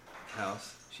Manisha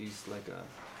house. She's like a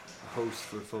host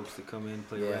for folks to come in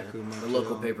play raccoon. The Motel.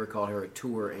 local paper called her a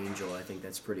tour angel. I think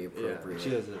that's pretty appropriate. Yeah, she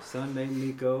has a son named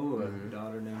Nico, a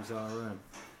daughter named Zara. And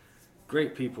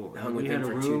great people. Hung with we had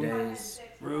them a for room, 2 days.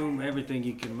 everything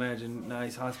you can imagine.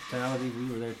 Nice hospitality.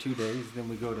 We were there 2 days. Then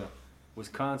we go to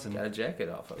Wisconsin. Got a jacket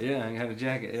off of it. Yeah, I had a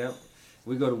jacket. Yep.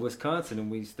 We go to Wisconsin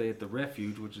and we stay at the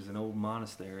Refuge, which is an old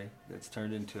monastery that's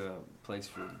turned into a place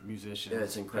for musicians. Yeah,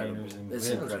 it's incredible. painters, and It's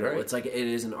yeah. incredible. great. It's like it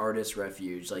is an artist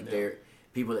refuge. Like they're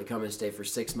people that come and stay for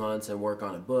 6 months and work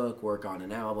on a book, work on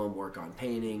an album, work on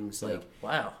paintings. Like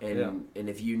Wow. and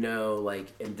if you know, like,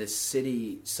 and the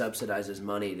city subsidizes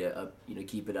money to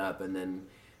keep it up, and then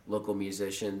local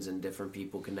musicians and different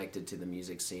people connected to the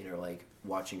music scene are like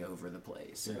watching over the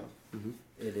place. Yeah.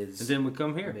 It is. And then we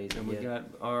come here amazing, and we yeah. got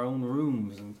our own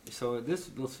rooms, and so this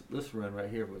run right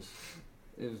here was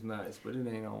nice, but it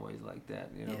ain't always like that,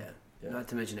 Yeah. Not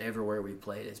to mention everywhere we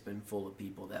played, it's been full of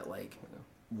people that like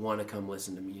want to come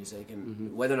listen to music,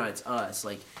 and whether or not it's us,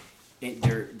 like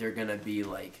they're gonna be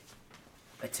like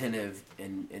attentive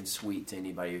and sweet to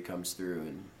anybody who comes through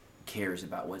and cares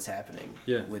about what's happening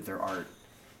with their art.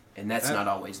 And that's not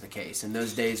always the case. In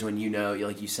those days when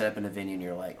you set up in a venue and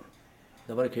you're like,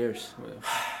 Nobody cares.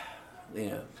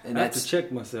 and I have to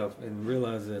check myself and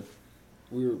realize that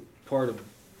we're part of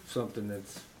something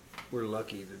we're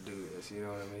lucky to do this. You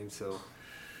know what I mean? So,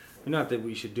 not that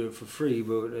we should do it for free,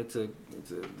 but it's a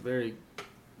very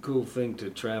cool thing to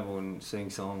travel and sing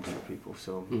songs for people.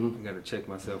 So I got to check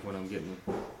myself when I'm getting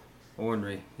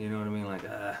ornery. You know what I mean? Like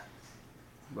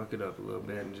buck it up a little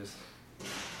bit and just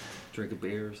drink a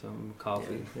beer or something,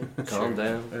 coffee. Yeah. Calm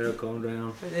down. Yeah, calm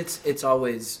down. It's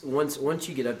always once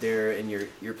you get up there and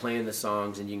you're playing the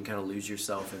songs and you can kind of lose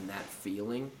yourself in that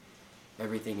feeling,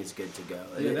 everything is good to go.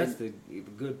 Yeah, that's the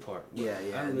good part. Yeah.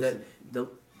 I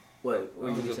What were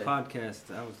you was gonna a say?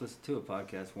 podcast. I was listening to a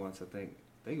podcast once. I think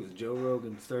it was Joe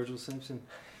Rogan, Sturgill Simpson,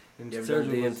 and You ever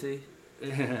done Sturgill was, DMT?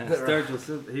 yeah, Sturgill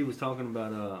Simpson. He was talking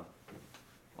about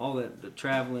all that, the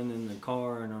traveling in the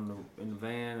car and in the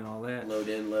van and all that. Load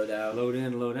in, load out. Load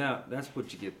in, load out. That's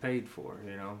what you get paid for,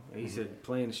 you know. He said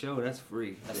playing the show, that's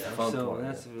free. That's the fun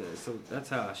part. So that's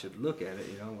how I should look at it,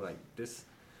 you know. Like this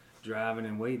driving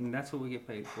and waiting, that's what we get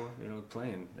paid for, you know.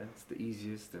 Playing, that's the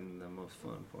easiest and the most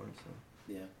fun part. So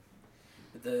yeah,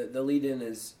 but the lead in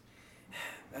is.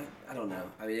 I don't know.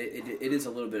 I mean, it is a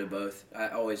little bit of both. I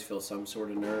always feel some sort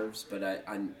of nerves, but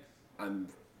I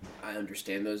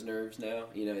understand those nerves now.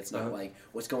 You know, it's not like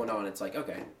what's going on. It's like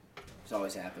okay, it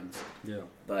always happens. yeah.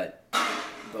 But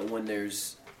when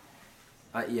there's,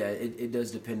 it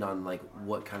does depend on like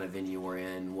what kind of venue we're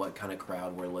in, what kind of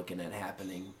crowd we're looking at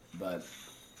happening. But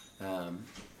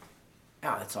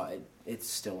it's all. It's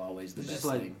still always the It's best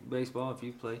just like thing. baseball. If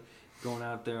you play, going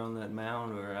out there on that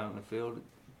mound or out in the field.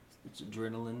 It's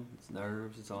adrenaline, it's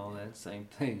nerves, it's all that same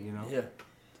thing, you know. Yeah.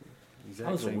 Exact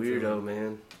I was a same weirdo, feeling.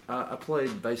 man. I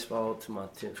played baseball to my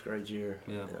 10th grade year.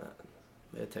 Yeah. And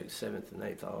I had to take 7th and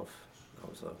 8th off. I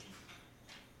was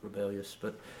rebellious,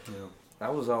 but Yeah. I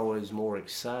was always more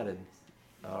excited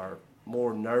or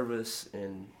more nervous,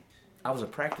 and I was a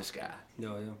practice guy.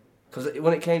 Yeah, yeah. Because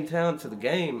when it came down to the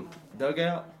game,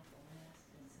 dugout,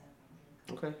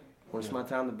 okay, when it's my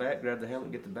time to bat, grab the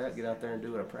helmet, get the bat, get out there and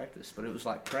do it at practice. But it was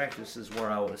like practice is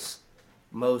where I was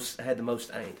had the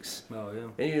most angst. Oh, yeah.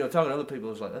 And, you know, talking to other people,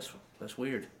 it was like, that's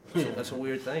weird. That's a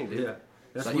weird thing, dude. Yeah.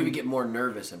 That's So when you would get more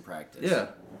nervous in practice. Yeah.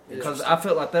 Because I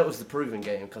felt like that was the proving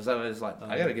game. Because I was like,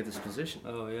 I got to get this position.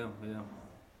 Oh, yeah, yeah.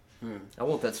 I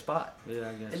want that spot. Yeah,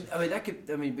 I guess.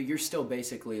 And, but you're still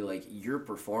basically like you're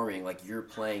performing, like you're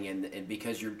playing, and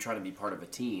because you're trying to be part of a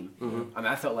team. Mm-hmm. I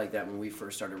mean, I felt like that when we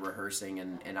first started rehearsing,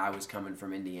 and I was coming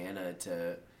from Indiana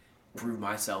to prove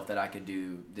myself that I could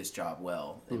do this job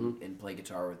well and play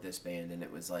guitar with this band, and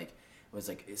it was like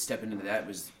stepping into that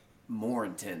was more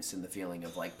intense in the feeling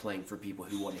of like playing for people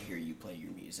who want to hear you play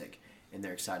your music and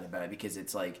they're excited about it because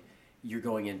it's like you're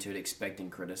going into it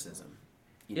expecting criticism.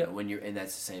 You know, and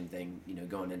that's the same thing, you know,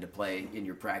 going into play in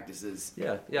your practices.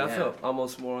 Yeah, I felt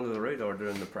almost more under the radar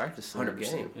during the practice in the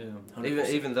 100%. game. Yeah. 100%.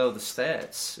 Even though the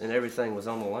stats and everything was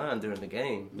on the line during the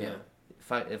game. Yeah.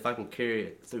 If I can carry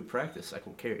it through practice, I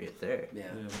can carry it there. Yeah.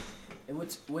 Yeah. And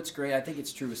what's great, I think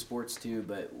it's true with sports too,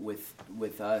 but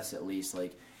with us at least,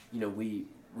 like, you know, we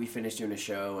finish doing a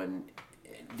show and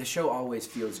the show always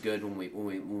feels good when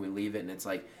we leave it, and it's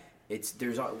like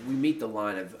we meet the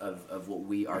line of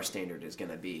what our standard is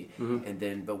going to be, and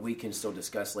then but we can still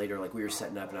discuss later. Like we were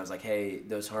setting up, and I was like, hey,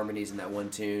 those harmonies in that one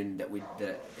tune that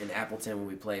in Appleton when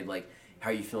we played, like, how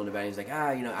are you feeling about it? He's like,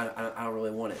 you know, I don't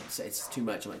really want it. It's too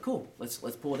much. I'm like, cool, let's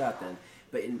pull it out then.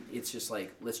 But it's just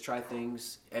like, let's try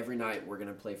things every night. We're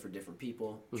gonna play for different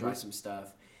people, try some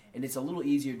stuff. And it's a little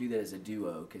easier to do that as a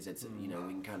duo because it's you know,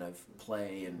 we can kind of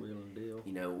play and Wheel and deal.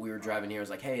 you know, we were driving here. I was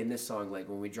like, hey, in this song, like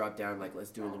when we drop down, like let's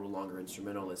do a little longer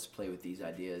instrumental. Let's play with these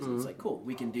ideas. And it's like, cool,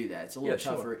 we can do that. It's a little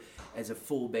tougher as a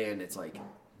full band. It's like,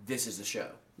 this is the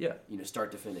show. Yeah. You know,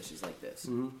 start to finish is like this.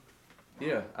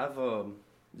 Yeah, I've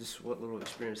just what little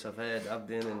experience I've had. I've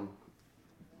been in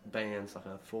bands like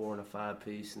a 4 and a 5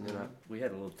 piece, and then we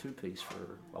had a little 2 piece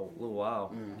for a little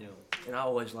while. Yeah. And I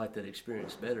always liked that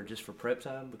experience better just for prep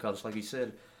time because, like you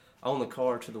said, on the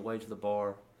car to the way to the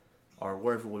bar or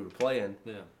wherever we were playing,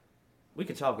 Yeah. we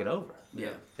could talk it over.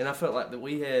 Yeah. And I felt like that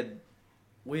we had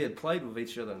played with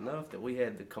each other enough that we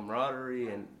had the camaraderie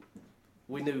and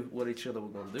we knew what each other were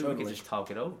going to do. We Totally. could just talk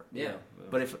it over. Yeah.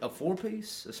 But if a 4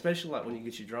 piece, especially like when you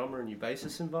get your drummer and your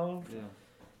bassist involved, Yeah.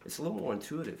 it's a little more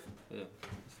intuitive. Yeah.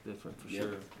 It's different for Yeah.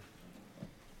 sure.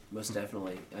 Most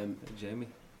definitely. Hey, Jamie.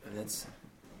 And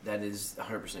that is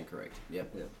 100% correct.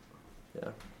 Yep.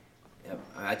 Yeah. Yep.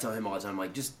 I tell him all the time,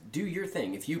 like, just do your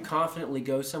thing. If you confidently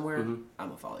go somewhere, I'm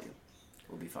gonna follow you.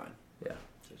 We'll be fine. Yeah.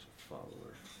 Such a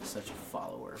follower. Such a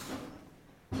follower,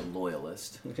 a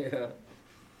loyalist. Yeah.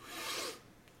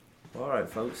 All right,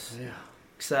 folks. Yeah.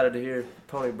 Excited to hear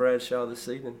Pony Bradshaw this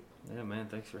evening. Yeah, man.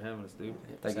 Thanks for having us, dude. Thank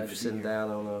you Excited for to sitting be here.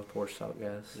 down on Porch Talk,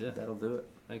 guys. Yeah. That'll do it.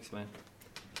 Thanks, man.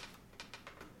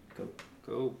 Cool.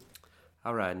 Cool.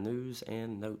 All right, news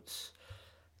and notes.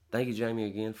 Thank you, Jamie,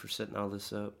 again for setting all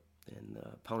this up. And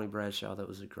Pony Bradshaw, that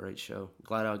was a great show.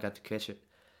 Glad I got to catch it.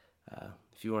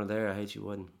 If you weren't there, I hate you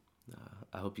wasn't.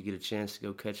 I hope you get a chance to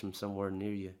go catch him somewhere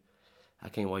near you. I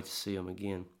can't wait to see him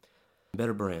again.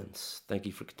 Better Brands, thank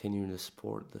you for continuing to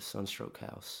support the Sunstroke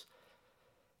House.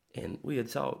 And we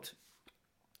had talked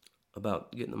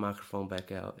about getting the microphone back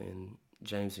out and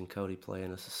James and Cody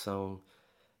playing us a song,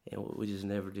 and we just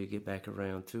never did get back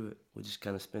around to it. We just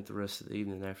kind of spent the rest of the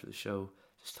evening after the show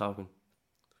just talking.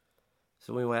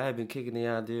 So anyway, I had been kicking the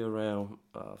idea around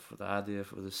for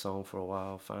this song for a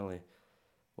while. Finally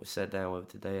we sat down with it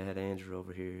today. I had Andrew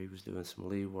over here. He was doing some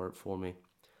lead work for me.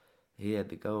 He had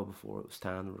to go before it was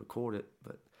time to record it,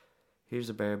 but here's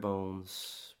a bare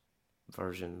bones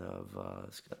version of,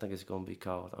 I think it's going to be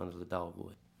called Under the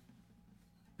Dogwood.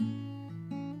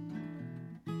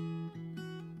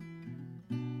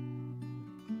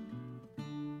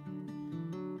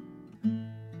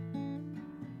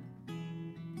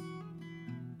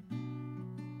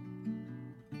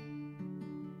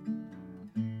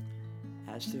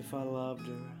 Asked if I loved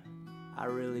her, I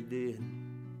really did.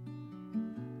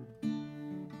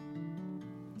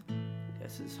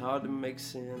 Guess it's hard to make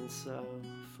sense of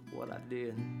what I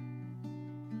did.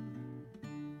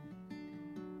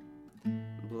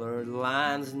 Blurred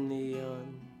lines and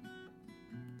neon,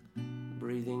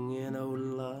 breathing in old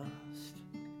lust.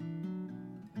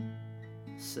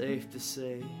 Safe to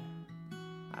say,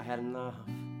 I had enough.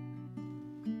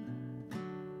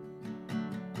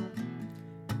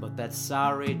 But that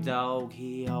sorry dog,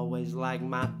 he always liked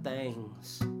my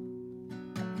things.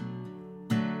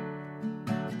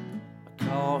 I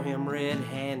call him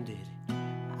red-handed.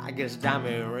 I guess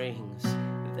diamond rings,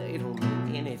 they don't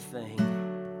mean anything.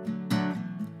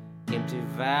 Empty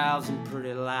vows and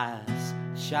pretty lies,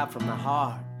 shot from the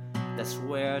heart, that's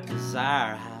where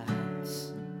desire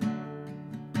hides.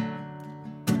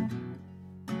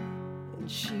 And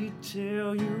she'd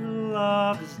tell you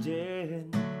love is dead,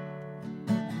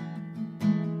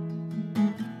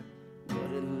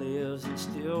 and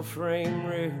steel frame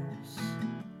reels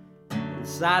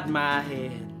inside my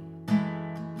head.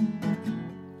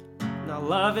 Now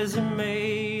love isn't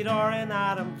made or an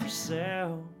item for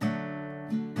sale.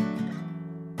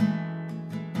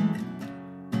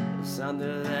 It's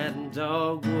under that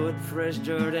dogwood, fresh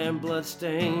dirt and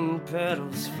bloodstained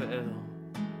petals fell.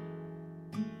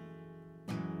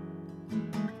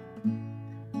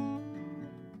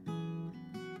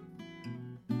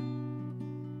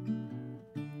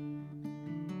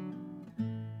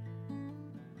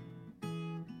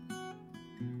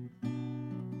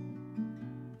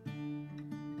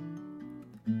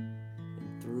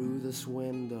 This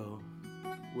window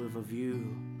with a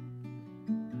view,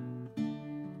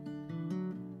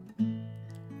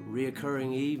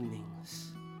 reoccurring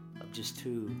evenings of just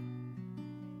two,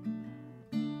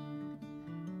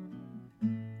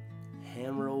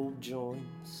 hand-rolled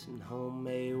joints and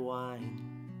homemade wine,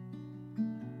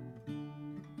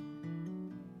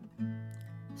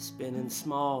 spinning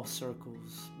small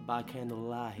circles by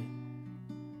candlelight.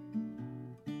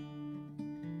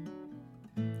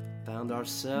 Found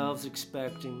ourselves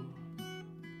expecting,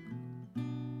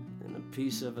 and a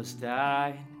piece of us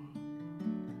died.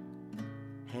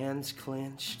 Hands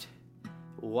clenched,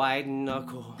 white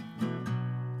knuckle.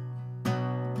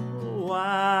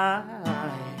 Why?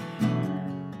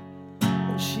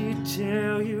 And she'd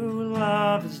tell you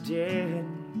love is dead,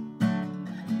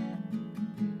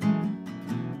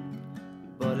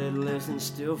 but it lives in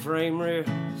steel frame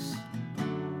reels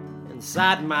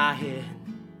inside my head.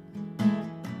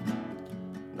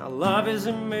 Now love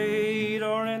isn't made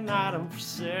or an item for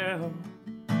sale.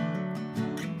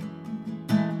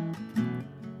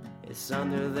 It's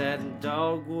under that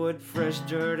dogwood, fresh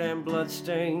dirt and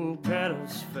bloodstained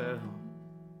petals fell.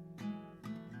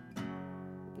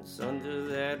 It's under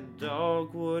that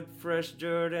dogwood, fresh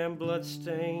dirt and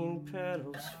bloodstained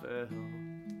petals fell.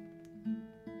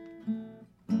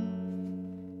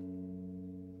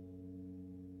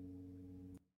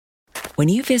 When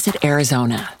you visit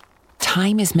Arizona,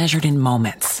 time is measured in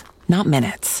moments, not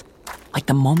minutes. Like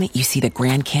the moment you see the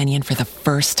Grand Canyon for the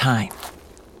first time.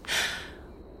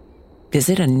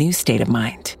 Visit a new state of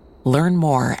mind. Learn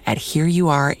more at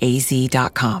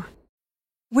hereyouareaz.com.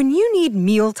 When you need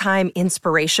mealtime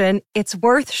inspiration, it's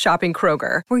worth shopping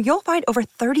Kroger, where you'll find over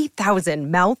 30,000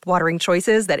 mouth-watering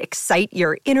choices that excite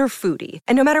your inner foodie.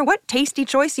 And no matter what tasty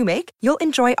choice you make, you'll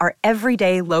enjoy our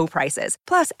everyday low prices,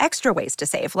 plus extra ways to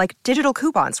save, like digital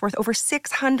coupons worth over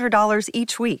 $600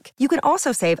 each week. You can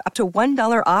also save up to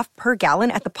 $1 off per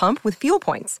gallon at the pump with fuel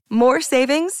points. More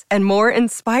savings and more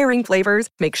inspiring flavors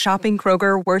make shopping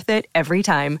Kroger worth it every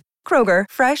time. Kroger,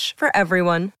 fresh for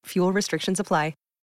everyone. Fuel restrictions apply.